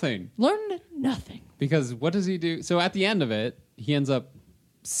learn nothing. Learned nothing. Because what does he do? So at the end of it, he ends up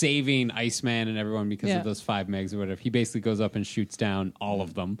saving Iceman and everyone because Yeah. of those 5 megs or whatever. He basically goes up and shoots down all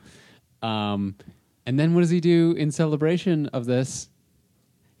of them. And then what does he do in celebration of this?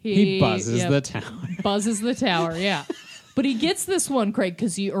 He buzzes the tower. Buzzes the tower, yeah. But he gets this one, Craig,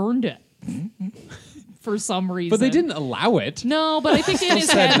 because he earned it. For some reason. But they didn't allow it. No, but I think in his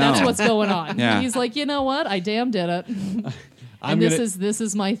said head no. that's what's going on. Yeah. He's like, you know what? I damn did it. And this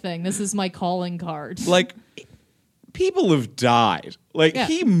is my thing. This is my calling card. Like, people have died. Like, Yeah.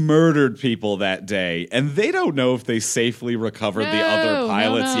 he murdered people that day, and they don't know if they safely recovered the other No,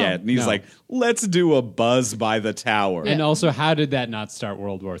 pilots no. yet. And he's No. like, let's do a buzz by the tower. And also, how did that not start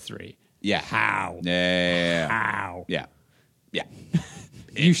World War III? Yeah. How? Yeah. How? Yeah. Yeah.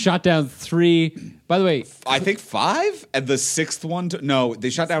 You shot down 3. By the way, I think 5, and the 6th one. No, they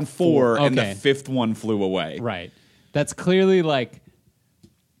shot down 4, and the Okay. 5th one flew away. right. That's clearly like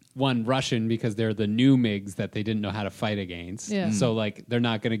one Russian because they're the new MiGs that they didn't know how to fight against. Yeah. So like they're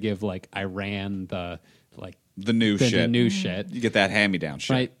not going to give like Iran the new the shit. new shit. You get that hand-me-down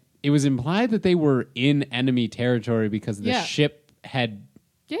shit. Right. It was implied that they were in enemy territory because the Yeah. ship had.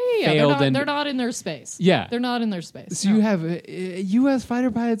 Yeah. failed and- They're not in their space. Yeah. They're not in their space. So No. you have U.S.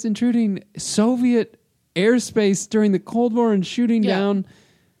 fighter pilots intruding Soviet airspace during the Cold War and shooting Yeah. down.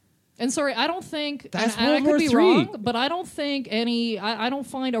 And sorry, I don't think That's and I World could War be III. wrong, but I don't think I don't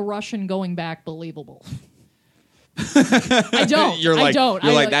find a Russian going back believable. I don't. You're I like, don't.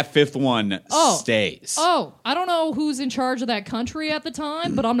 You're I, like, that 5th one stays. Oh, I don't know who's in charge of that country at the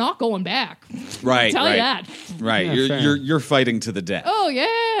time, but I'm not going back. right. Tell right. you that. Right. Yeah, you're, fair. you're fighting to the death. Oh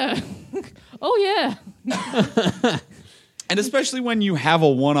yeah. Oh yeah. And especially when you have a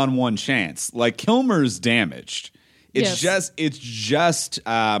one-on-one chance. Like, Kilmer's damaged. It's Yes. just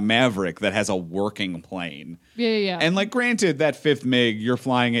Maverick that has a working plane. Yeah. And like, granted, that 5th MiG, you're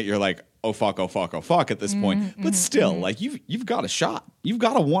flying it, you're like, oh fuck at this point. But still, like, you've got a shot. You've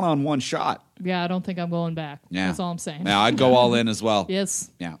got a one-on-one shot. Yeah, I don't think I'm going back. Yeah. That's all I'm saying. Now I'd go all in as well.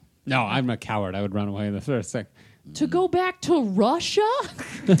 Yes. Yeah. No, I'm a coward. I would run away in the first second. To go back to Russia?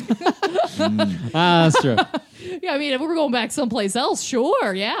 That's true. Yeah, I mean, if we're going back someplace else,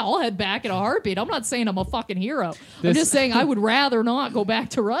 sure. Yeah, I'll head back in a heartbeat. I'm not saying I'm a fucking hero. I'm This- just saying I would rather not go back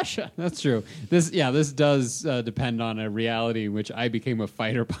to Russia. That's true. This does depend on a reality in which I became a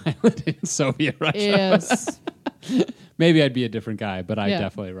fighter pilot in Soviet Russia. Yes. Maybe I'd be a different guy, but I'd Yeah.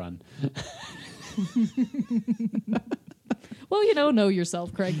 definitely run. Well, know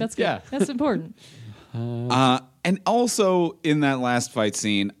yourself, Craig. That's good. Yeah. That's important. And also in that last fight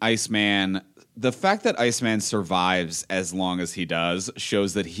scene, Iceman, the fact that Iceman survives as long as he does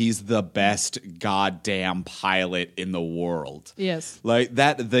shows that he's the best goddamn pilot in the world. Yes. Like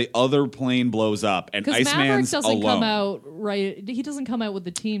that, the other plane blows up, and Because Maverick Iceman's doesn't alone. come out right. He doesn't come out with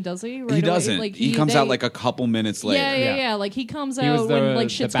the team, does he? Right He away? doesn't. Like, he comes out they- like a couple minutes later. Yeah. Yeah. Like he comes He was out the- when like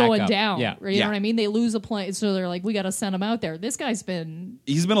the shit's going backup. down. Yeah. Right? You Yeah. know what I mean? They lose a plane, so they're like, we got to send him out there. This guy's been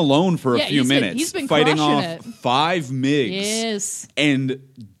He's been alone for a Yeah, few he's been- minutes, he's been fighting crushing off it. 5 MiGs. yes. And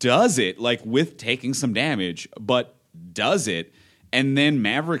does it, like, with taking some damage, but does it. And then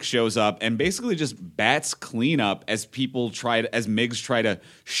Maverick shows up and basically just bats cleanup as MiGs try to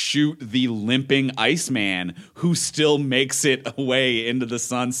shoot the limping Iceman, who still makes it away into the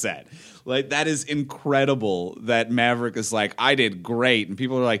sunset. Like, that is incredible that Maverick is like, I did great. And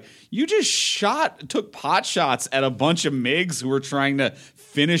people are like, you just took pot shots at a bunch of MiGs who were trying to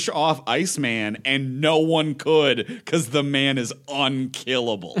finish off Iceman, and no one could because the man is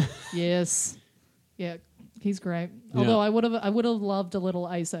unkillable. Yes. Yeah, he's great. Although I would have loved a little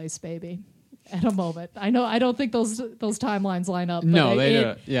Ice Baby at a moment. I don't think those timelines line up. No, they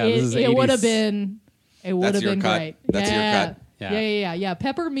don't. Yeah, this is 80s. It would have been great. That's your cut. Yeah.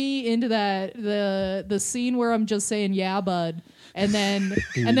 Pepper me into that the scene where I'm just saying yeah, bud, and then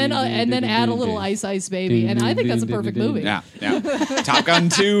add a little Ice Baby, and I think that's a perfect movie. Yeah. Top Gun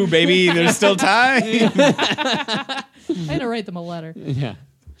 2, baby. There's still time. I had to write them a letter. Yeah.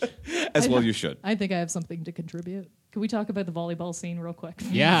 As well you should. I think I have something to contribute. Can we talk about the volleyball scene real quick?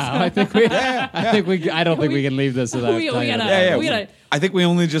 Yeah, I think I don't think we can leave this without. I think we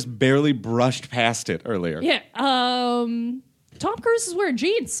only just barely brushed past it earlier. Yeah. Tom Cruise is wearing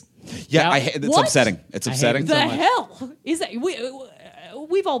jeans. Yeah, it's upsetting. It's upsetting. The hell is that?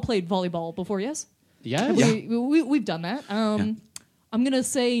 We've all played volleyball before, yes? Yeah. We've done that. I'm gonna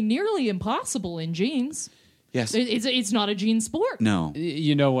say nearly impossible in jeans. Yes. It's not a jean sport. No.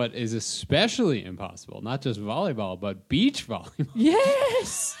 You know what is especially impossible? Not just volleyball, but beach volleyball.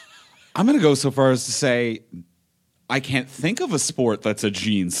 Yes. I'm going to go so far as to say I can't think of a sport that's a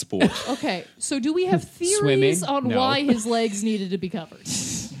jean sport. Okay, so do we have theories on why his legs needed to be covered?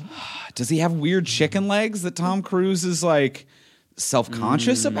 Does he have weird chicken legs that Tom Cruise is like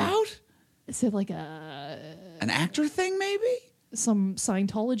self-conscious about? Is it like an actor thing, maybe? Some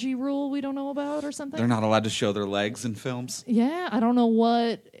Scientology rule we don't know about or something? They're not allowed to show their legs in films? Yeah, I don't know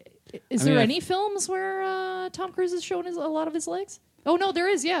what... Is there any films where Tom Cruise is showing a lot of his legs? Oh, no, there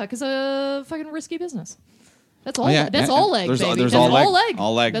is, yeah, because fucking Risky Business. That's all. That's all leg, baby. There's that's all leg.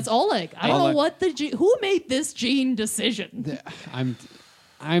 All leg. That's all leg. I don't know what who made this gene decision.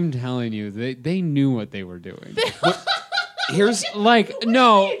 I'm telling you, they knew what they were doing. Here's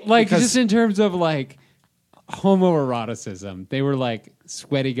just in terms of like homoeroticism, they were like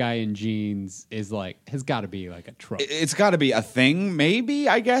sweaty guy in jeans has got to be like a trope. It's got to be a thing, maybe.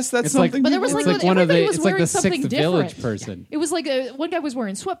 I guess that's it's something. But there was it's one of the. It's like the Sixth Village person. It was like one guy was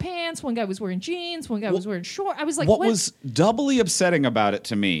wearing sweatpants, one guy was wearing jeans, one guy was wearing shorts. I was like, what was doubly upsetting about it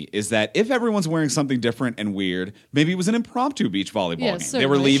to me is that if everyone's wearing something different and weird, maybe it was an impromptu beach volleyball game. Certainly. They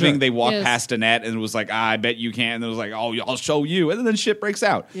were leaving, they walked past a net, and it was like, I bet you can. And it was like, oh, I'll show you, and then shit breaks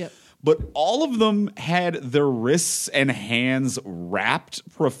out. Yep. But all of them had their wrists and hands wrapped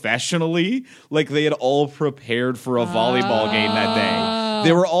professionally, like they had all prepared for a volleyball game that day.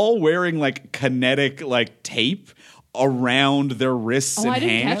 They were all wearing like kinetic like tape around their wrists and I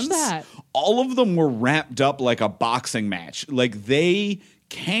didn't hands. catch that. All of them were wrapped up like a boxing match. Like they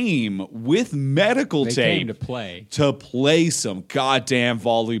came with medical tape to play some goddamn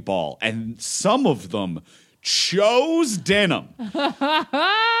volleyball, and some of them chose denim.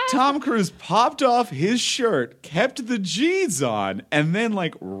 Tom Cruise popped off his shirt, kept the jeans on, and then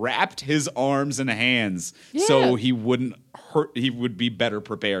like wrapped his arms and hands so he wouldn't hurt. He would be better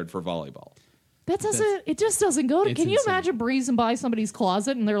prepared for volleyball. It just doesn't go to. Can you imagine breezing by somebody's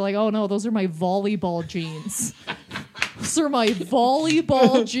closet and they're like, "Oh no, those are my volleyball jeans." Those are my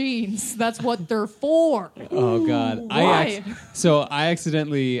volleyball jeans. That's what they're for. Oh God! Why? I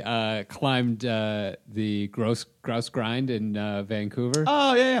accidentally climbed the grouse grind in Vancouver.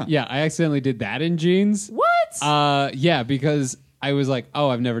 Oh yeah. Yeah, I accidentally did that in jeans. What? Yeah, because I was like, oh,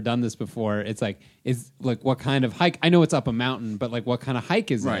 I've never done this before. It's like what kind of hike? I know it's up a mountain, but like, what kind of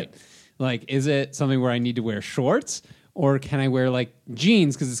hike is it? Like, is it something where I need to wear shorts, or can I wear like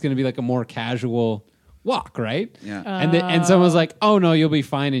jeans because it's going to be like a more casual walk, right? Yeah. And someone was like, oh no, you'll be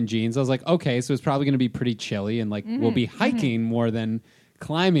fine in jeans. I was like, okay, so it's probably going to be pretty chilly, and like we'll be hiking more than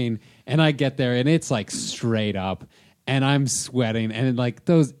climbing. And I get there and it's like straight up, and I'm sweating, and like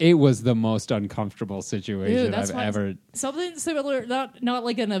it was the most uncomfortable situation I've ever. Something similar, not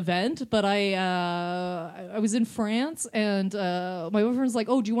like an event, but I was in France, and my boyfriend was like,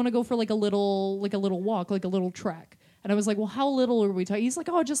 "Oh, do you want to go for like a little walk, like a little trek?" And I was like, "Well, how little are we talking?" He's like,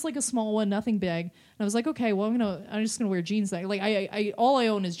 "Oh, just like a small one, nothing big." And I was like, "Okay, well, I'm just gonna wear jeans then." Like I all I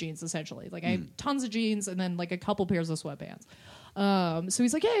own is jeans essentially. Like I have tons of jeans and then like a couple pairs of sweatpants. So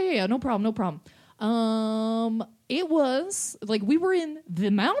he's like, yeah, no problem. It was like we were in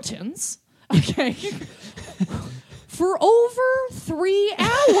the mountains, okay, for over 3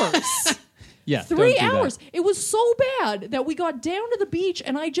 hours. Yeah, 3 don't do that. hours. It was so bad that we got down to the beach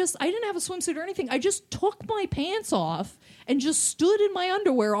and I didn't have a swimsuit or anything. I just took my pants off and just stood in my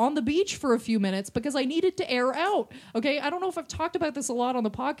underwear on the beach for a few minutes because I needed to air out. Okay, I don't know if I've talked about this a lot on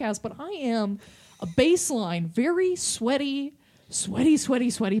the podcast, but I am a baseline, very sweaty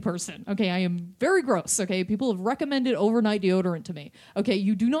person. Okay, I am very gross. Okay, people have recommended overnight deodorant to me. Okay,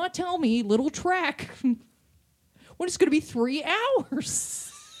 you do not tell me, little Trek, when it's going to be 3 hours.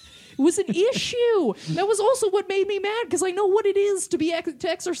 It was an issue. That was also what made me mad because I know what it is to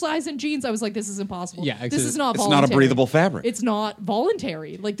exercise in jeans. I was like, this is impossible. Yeah, this is not It's voluntary. not a breathable fabric. It's not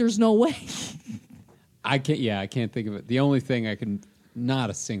voluntary. Like, there's no way. I can't think of it. The only thing I can, not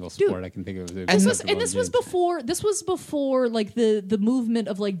a single sport I can think of. This was before like the movement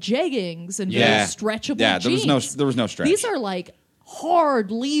of like jeggings and very stretchable jeans. There was no stretch. These are like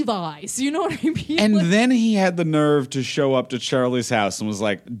hard Levi's. You know what I mean? And Like, then he had the nerve to show up to Charlie's house and was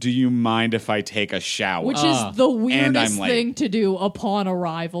like, "Do you mind if I take a shower?" which is the and weirdest I'm like- thing to do upon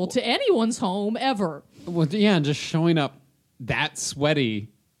arrival to anyone's home ever. Well, yeah, and just showing up that sweaty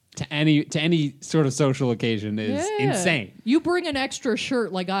to any sort of social occasion is insane. You bring an extra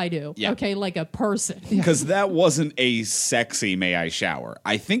shirt like I do, Yeah. okay, like a person. Because that wasn't a sexy "may I shower."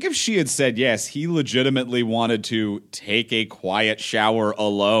 I think if she had said yes, he legitimately wanted to take a quiet shower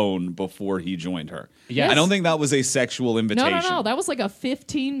alone before he joined her. Yes. I don't think that was a sexual invitation. No. That was like a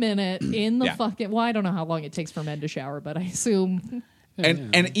 15-minute in the Yeah. fucking... Well, I don't know how long it takes for men to shower, but I assume...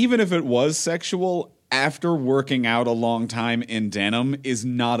 And even if it was sexual, after working out a long time in denim is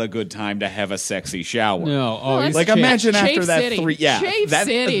not a good time to have a sexy shower. No, that's Like he's imagine Chafe after that City. 3 Chafe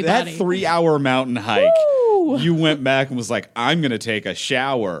City, that buddy. 3-hour mountain hike, Woo! you went back and was like, "I'm going to take a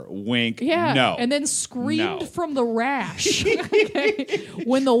shower." Wink. Yeah, No. and then screamed No. from the rash okay,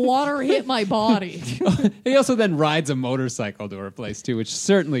 when the water hit my body. He also then rides a motorcycle to her place too, which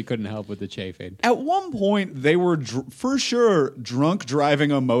certainly couldn't help with the chafing. At one point, they were for sure drunk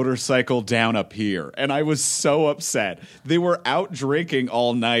driving a motorcycle down a pier, and I was so upset. They were out drinking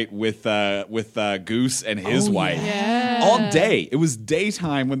all night with Goose and his wife yeah. all day. It was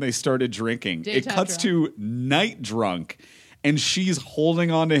daytime when they started drinking. It Daytime cuts to night drunk, and she's holding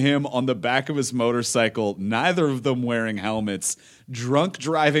on to him on the back of his motorcycle. Neither of them wearing helmets. Drunk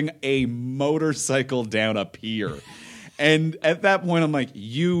driving a motorcycle down a pier. And at that point, I'm like,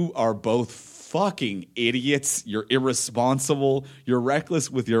 you are both fucking idiots. You're irresponsible. You're reckless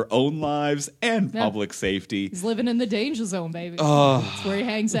with your own lives and public safety. He's living in the danger zone, baby. That's where he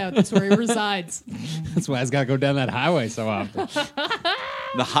hangs out. That's where he resides. That's why he's got to go down that highway so often.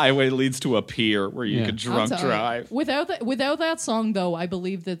 The highway leads to a pier where you Yeah. could I'll drunk tell you. drive. Without that song, though, I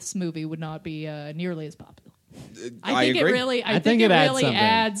believe that this movie would not be nearly as popular. I think agree. it really, I think think it it adds really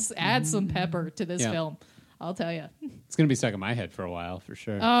something. adds some pepper to this Yeah. film. I'll tell you. It's going to be stuck in my head for a while, for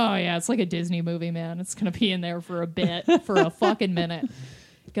sure. Oh yeah, it's like a Disney movie, man. It's gonna be in there for a bit, for a fucking minute.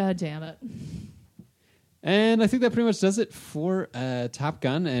 God damn it. And I think that pretty much does it for Top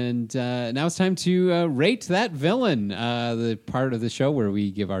Gun. And now it's time to rate that villain, the part of the show where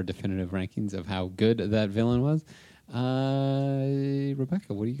we give our definitive rankings of how good that villain was.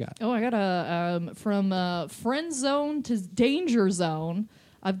 Rebecca, what do you got? Oh, I got a from friend zone to danger zone.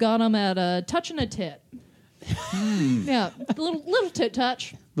 I've got him at a touch and a tit. Yeah, little tit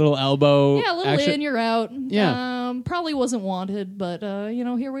touch. Little elbow. Yeah, a little action. in, you're out. Yeah. Probably wasn't wanted, but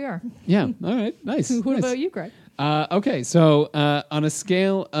here we are. Yeah, all right, nice. What nice. about you, Greg? Okay, so on a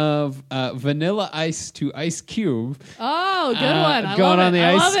scale of Vanilla Ice to Ice Cube, Oh, good one. I going love on it. the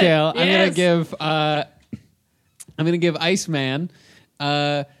I ice love it. scale, Yes. I'm gonna give Iceman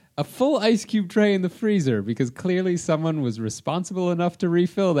a full ice cube tray in the freezer because clearly someone was responsible enough to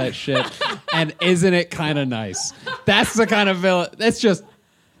refill that shit. And isn't it kind of nice? That's the kind of villain. That's just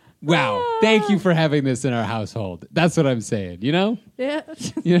wow. Thank you for having this in our household. That's what I'm saying. You know. Yeah.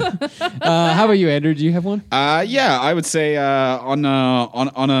 You know? How about you, Andrew? Do you have one? Yeah, I would say on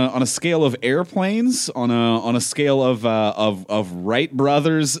a scale of airplanes, on a scale of Wright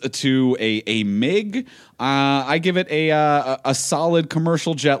brothers to a MiG, I give it a solid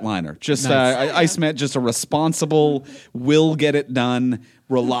commercial jetliner. Just Nice. Iceman, just a responsible, will get it done,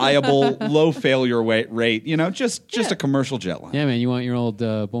 reliable, low failure rate. You know, just a commercial jetliner. Yeah, man. You want your old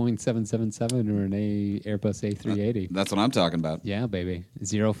Boeing 777 or an Airbus A380? That's what I'm talking about. Yeah, baby.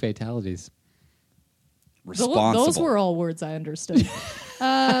 0 fatalities. Responsible. Those were all words I understood.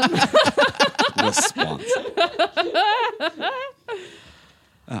 responsible.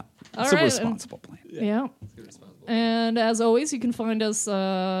 All It's a right. responsible plan. Yeah. And as always, you can find us,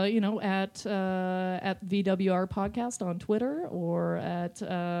 at VWR Podcast on Twitter or at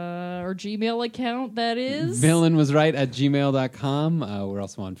our Gmail account, that is... villainwasright@gmail.com. We're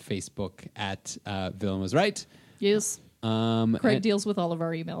also on Facebook at Villain Was Right. Yes. Craig deals with all of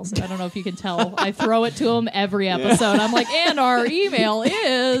our emails. I don't know if you can tell. I throw it to him every episode. I'm like, and our email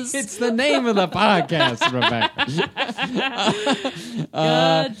is... It's the name of the podcast, Rebecca.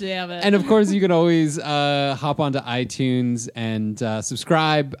 God damn it. And of course, you can always hop onto iTunes and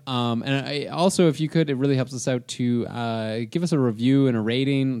subscribe. And also, if you could, it really helps us out to give us a review and a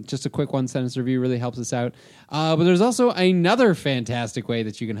rating. Just a quick one-sentence review really helps us out. But there's also another fantastic way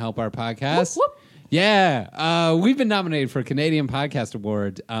that you can help our podcast. Whoop, whoop. Yeah, we've been nominated for a Canadian Podcast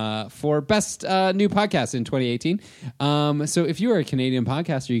Award for Best New Podcast in 2018. So if you are a Canadian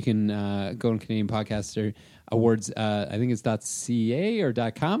podcaster, you can go on Canadian Podcaster Awards. I think it's .ca or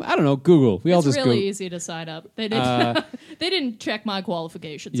 .com. I don't know. Google. It's really easy to sign up. They didn't. They didn't check my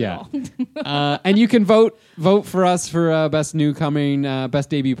qualifications at all. And you can vote for us for best newcoming, best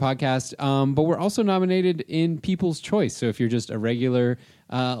debut podcast. But we're also nominated in People's Choice. So if you're just a regular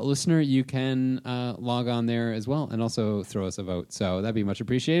listener, you can log on there as well and also throw us a vote. So that'd be much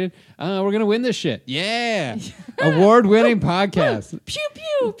appreciated. We're going to win this shit. Yeah. Award-winning podcast. Pew,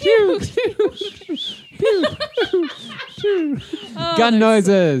 pew, pew. Gun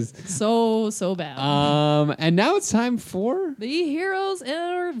noises. So bad. And now it's time for the heroes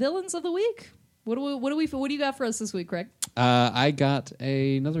or villains of the week. What do you got for us this week, Craig? I got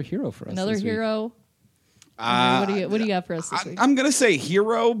another hero for us. Another this hero. Week. What do you got for us this week? I'm gonna say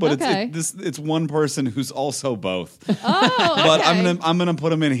hero, but Okay. it's one person who's also both. Oh, okay. But I'm gonna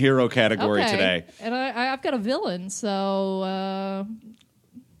put him in hero category today. And I've got a villain. So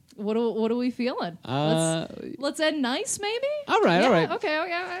what are we feeling? Let's end nice, maybe. All right. Okay.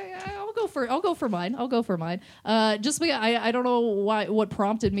 I'll go for mine. Just because I don't know what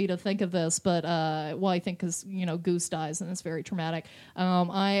prompted me to think of this, but I think because Goose dies and it's very traumatic.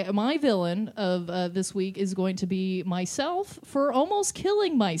 My villain of this week is going to be myself for almost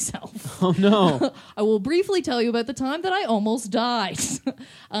killing myself. Oh no! I will briefly tell you about the time that I almost died.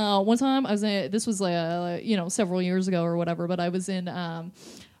 One time this was several years ago or whatever, but I was in.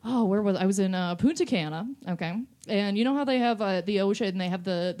 Where was I? Was in Punta Cana, okay? And you know how they have the ocean and they have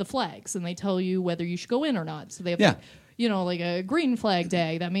the flags and they tell you whether you should go in or not. So they have like a green flag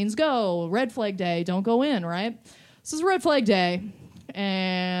day, that means go. Red flag day, don't go in, right? So it's red flag day,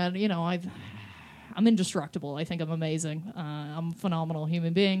 and I'm indestructible. I think I'm amazing. I'm a phenomenal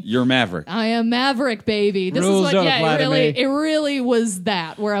human being. You're Maverick. I am Maverick, baby. This Rules is don't apply to me. it really was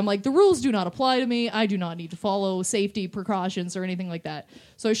that where I'm like, the rules do not apply to me. I do not need to follow safety precautions or anything like that.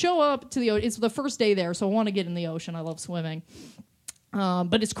 So I show up to the ocean. It's the first day there, so I want to get in the ocean. I love swimming.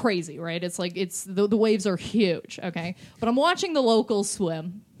 But it's crazy, right? It's like the waves are huge, okay? But I'm watching the locals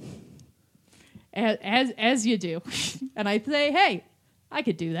swim. As you do. And I say, "Hey, I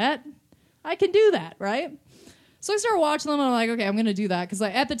could do that. I can do that," right? So I start watching them, and I'm like, okay, I'm going to do that. Because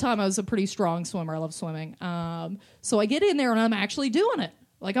at the time, I was a pretty strong swimmer. I love swimming. So I get in there, and I'm actually doing it.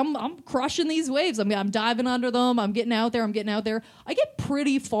 Like, I'm crushing these waves. I'm diving under them. I'm getting out there. I get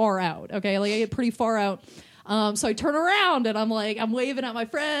pretty far out, okay? Like, I get pretty far out. So I turn around, and I'm waving at my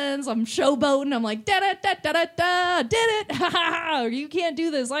friends. I'm showboating. I'm like, da-da-da-da-da-da, did it. Ha ha ha. You can't do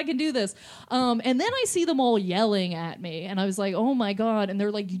this. I can do this. And then I see them all yelling at me. And I was like, oh, my God. And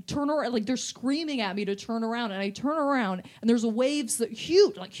they're like, turn around. Like, they're screaming at me to turn around. And I turn around, and there's waves that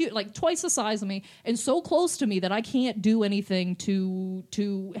huge, like twice the size of me, and so close to me that I can't do anything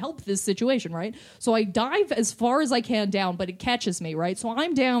to help this situation, right? So I dive as far as I can down, but it catches me, right? So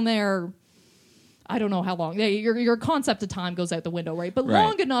I'm down there. I don't know how long. Your concept of time goes out the window, right? But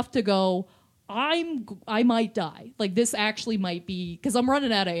long enough to go, I might die. Like, this actually might be, because I'm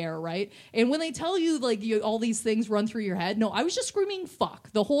running out of air, right? And when they tell you, like, all these things run through your head, no, I was just screaming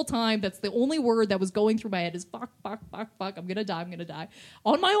fuck the whole time. That's the only word that was going through my head is fuck, fuck, fuck, fuck. I'm going to die.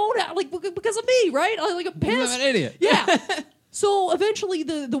 On my own, like, because of me, right? I'm pissed. I'm an idiot. Yeah. So eventually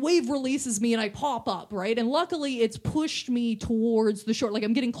the wave releases me and I pop up, right? And luckily it's pushed me towards the shore. Like,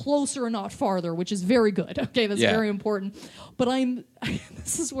 I'm getting closer and not farther, which is very good. Okay, that's very important. But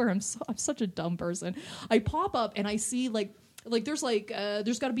this is where I'm such a dumb person. I pop up and I see, like, like there's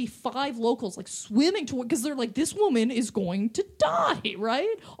got to be 5 locals like swimming toward, because they're like, this woman is going to die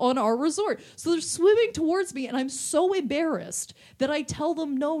right on our resort. So they're swimming towards me, and I'm so embarrassed that I tell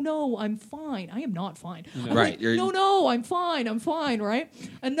them, no, I'm fine. I am not fine. I'm Right, like, no, I'm fine. Right.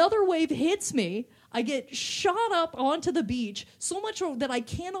 Another wave hits me. I get shot up onto the beach so much that I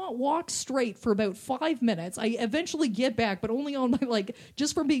cannot walk straight for about 5 minutes. I eventually get back, but only on my,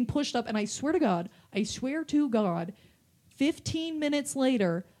 just from being pushed up. And I swear to God, 15 minutes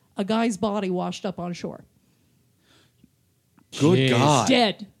later, a guy's body washed up on shore. Good Jeez. God.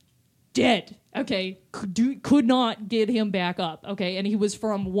 Dead. Okay. Could not get him back up. Okay. And he was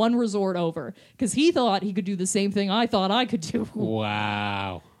from one resort over because he thought he could do the same thing I thought I could do.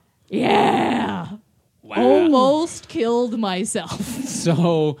 Wow. Yeah. Wow. Almost killed myself.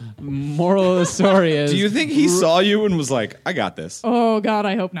 So, moral of the story is... Do you think he saw you and was like, I got this? Oh, God,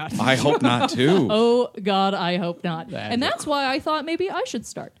 I hope not. I hope not, too. Oh, God, I hope not. And that's why I thought maybe I should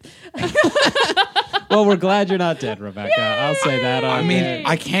start. Well, we're glad you're not dead, Rebecca. Yay! I'll say that. I mean,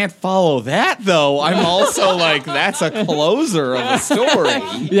 I can't follow that, though. I'm also like, that's a closer of a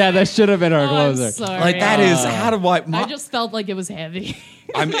story. Yeah, that should have been our I'm closer. sorry. Like, that is, how do I... I just felt like it was heavy.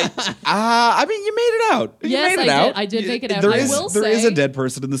 I mean, you made it out. Yes, made it I out. did. I did make it out. There I is, will there is say- a dead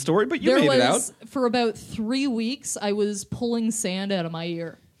person in the story, but you There made it out. was, for about 3 weeks, I was pulling sand out of my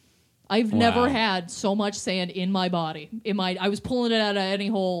ear. I've never had so much sand in my body. I was pulling it out of any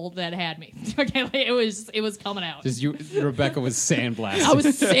hole that had me. Okay, like, it was coming out. Just Rebecca was sandblasted. I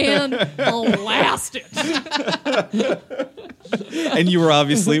was sand blasted. And you were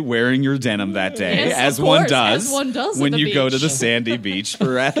obviously wearing your denim that day, Yes, as of one course, does, as one does at when the you go to beach. the sandy beach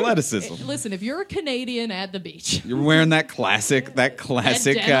for athleticism. Listen, if you're a Canadian at the beach, You're wearing that classic denim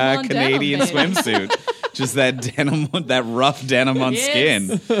on Canadian denim, baby. swimsuit. Just that denim, that rough denim on Yes.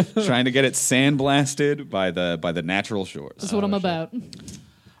 skin, trying to get it sandblasted by the natural shores. that's what I'm about.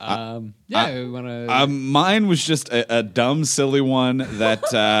 Yeah, we want to... Mine was just a dumb, silly one that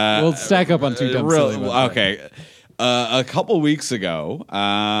we'll stack up on 2 dumb silly ones. Okay. A couple weeks ago,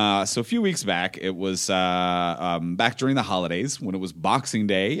 so a few weeks back, it was back during the holidays when it was Boxing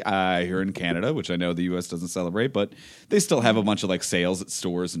Day here in Canada, which I know the U.S. doesn't celebrate, but they still have a bunch of like sales at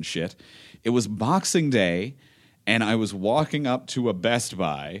stores and shit. It was Boxing Day, and I was walking up to a Best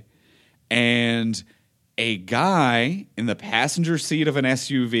Buy, and a guy in the passenger seat of an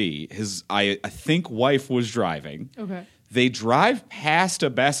SUV, his I think wife was driving. Okay. They drive past a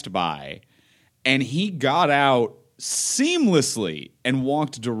Best Buy, and he got out seamlessly and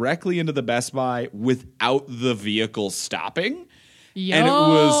walked directly into the Best Buy without the vehicle stopping. And it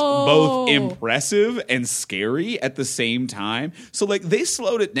was both impressive and scary at the same time. So, like, they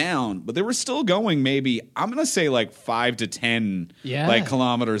slowed it down, but they were still going maybe, I'm going to say, like, 5 to 10 like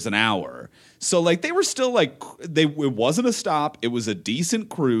kilometers an hour. So, like, they were still, like, it wasn't a stop. It was a decent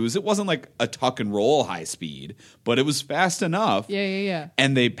cruise. It wasn't, like, a tuck and roll high speed, but it was fast enough. Yeah.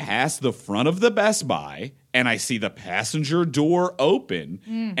 And they passed the front of the Best Buy, and I see the passenger door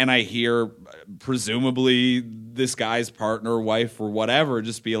open, and I hear presumably this guy's partner, wife, or whatever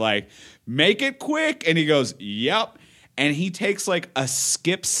just be like, make it quick. And he goes, yep. And he takes like a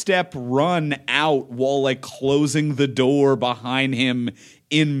skip step run out while like closing the door behind him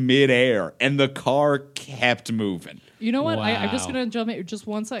in midair. And the car kept moving. You know what? Wow. I'm just going to jump in just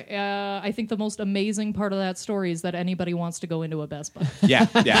one sec. I think the most amazing part of that story is that anybody wants to go into a Best Buy. Yeah.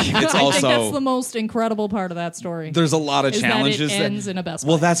 It's I also... think that's the most incredible part of that story. There's a lot of is challenges that it ends in a Best Buy.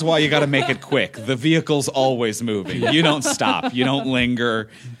 Well, that's why you got to make it quick. The vehicle's always moving. You don't stop. You don't linger.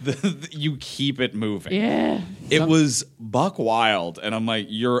 You keep it moving. Yeah. It was buck wild, and I'm like,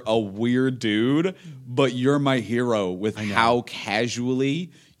 you're a weird dude, but you're my hero with how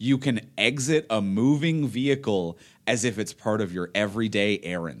casually you can exit a moving vehicle as if it's part of your everyday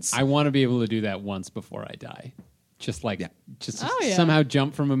errands. I want to be able to do that once before I die. Just like, Oh, yeah. somehow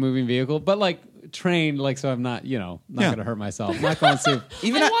jump from a moving vehicle, but like trained, like so I'm not, not going to hurt myself. I'm not going to.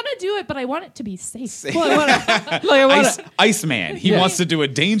 I want to do it, but I want it to be safe. Iceman. He wants to do a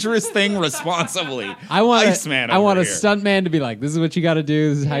dangerous thing responsibly. I want Iceman. I want a here. stunt man to be like, this is what you got to do.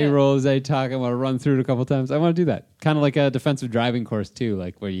 This is how you Yeah. roll. This is how you talk. I want to run through it a couple times. I want to do that. Kind of like a defensive driving course too,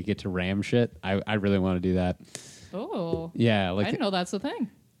 like where you get to ram shit. I really want to do that. Oh. Yeah, I like didn't know that's a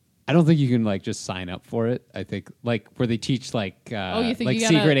thing. I don't think you can like just sign up for it. I think like where they teach like you think like you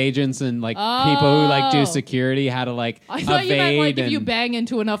gotta- secret agents and like people who like do Oh. security how to like I thought you meant like if you and- bang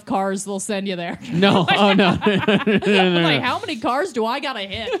into enough cars, they'll send you there. No, oh no, Like, how many cars do I gotta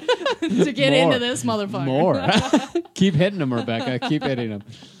hit to get More. into this motherfucker? more. Keep hitting them, Rebecca. Keep hitting them.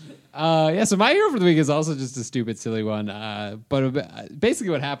 So my hero for the week is also just a stupid, silly one. But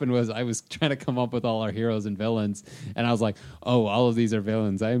basically what happened was I was trying to come up with all our heroes and villains, and I was like, oh, all of these are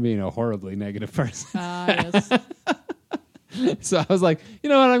villains. I'm being a horribly negative person. Yes. So I was like, you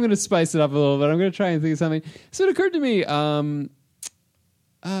know what? I'm going to spice it up a little bit. I'm going to try and think of something. So it occurred to me,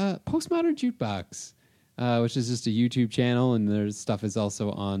 Postmodern Jukebox, which is just a YouTube channel, and their stuff is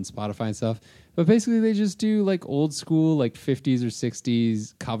also on Spotify and stuff. But basically, they just do like old school, like 50s or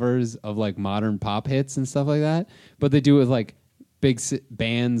 60s covers of like modern pop hits and stuff like that. But they do it with like big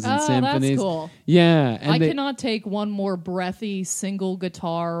bands and symphonies. That's cool. Yeah, and I cannot take one more breathy single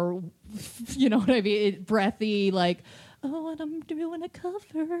guitar. You know what I mean? Breathy like. Oh, and I'm doing a cover.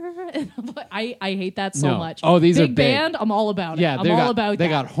 And I hate that so much. Oh, these big are big. Band, I'm all about it. Yeah, I'm all about they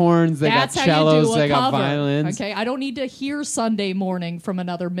that. got horns, they That's got how you do cellos, a they got cover. violins. Okay, I don't need to hear Sunday Morning from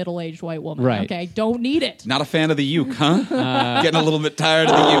another middle-aged white woman. Right. Okay, don't need it. Not a fan of the uke, huh? Getting a little bit tired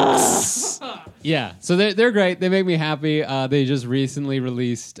of the ukes. Yeah, so they're great. They make me happy. They just recently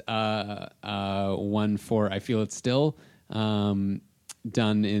released one for I Feel It Still.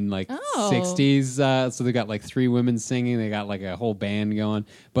 Done in like 60s, so they got like 3 women singing. They got like a whole band going,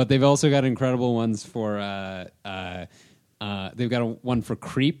 but they've also got incredible ones for. They've got one for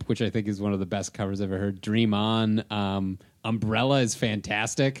 "Creep," which I think is one of the best covers I've ever heard. "Dream On," "Umbrella" is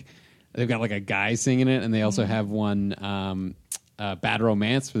fantastic. They've got like a guy singing it, and they also have one. Bad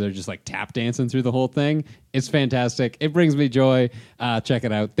Romance, where they're just like tap dancing through the whole thing. It's fantastic. It brings me joy. Check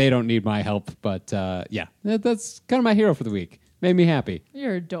it out. They don't need my help, but yeah, that's kind of my hero for the week. Made me happy.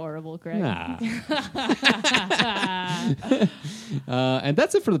 You're adorable, Greg. Nah. And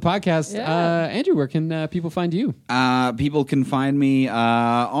that's it for the podcast. Yeah. Andrew, where can people find you? People can find me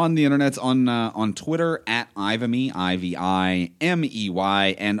on the internet on Twitter at Ivimey, Ivimey,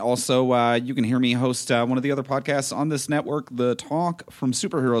 and also you can hear me host one of the other podcasts on this network, the Talk from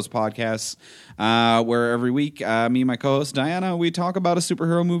Superheroes podcast, where every week me and my co-host Diana, we talk about a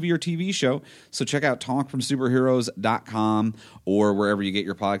superhero movie or TV show. So check out talkfromsuperheroes.com or wherever you get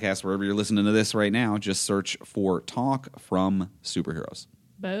your podcast, wherever you're listening to this right now. Just search for Talk from Superheroes.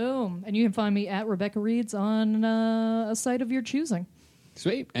 Boom. And you can find me at Rebecca Reeds on a site of your choosing.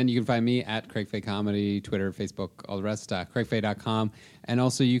 Sweet. And you can find me at Craig Fay Comedy, Twitter, Facebook, all the rest, craigfay.com. And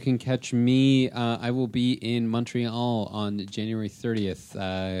also you can catch me, I will be in Montreal on January 30th,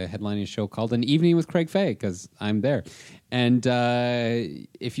 headlining a show called An Evening with Craig Fay, because I'm there. And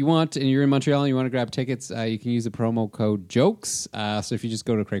if you want, and you're in Montreal and you want to grab tickets, you can use the promo code JOKES. So if you just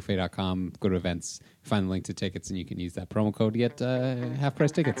go to craigfay.com, go to events, find the link to tickets, and you can use that promo code to get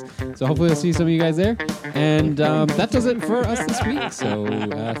half-price tickets. So hopefully I'll see some of you guys there. And that does it for us this week. So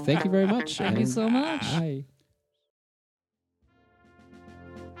thank you very much. Thank you so much. Bye.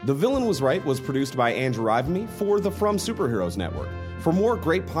 The Villain Was Right was produced by Andrew Ivimey for the From Superheroes Network. For more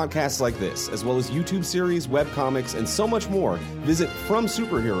great podcasts like this, as well as YouTube series, webcomics, and so much more, visit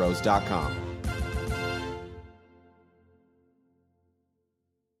FromSuperheroes.com.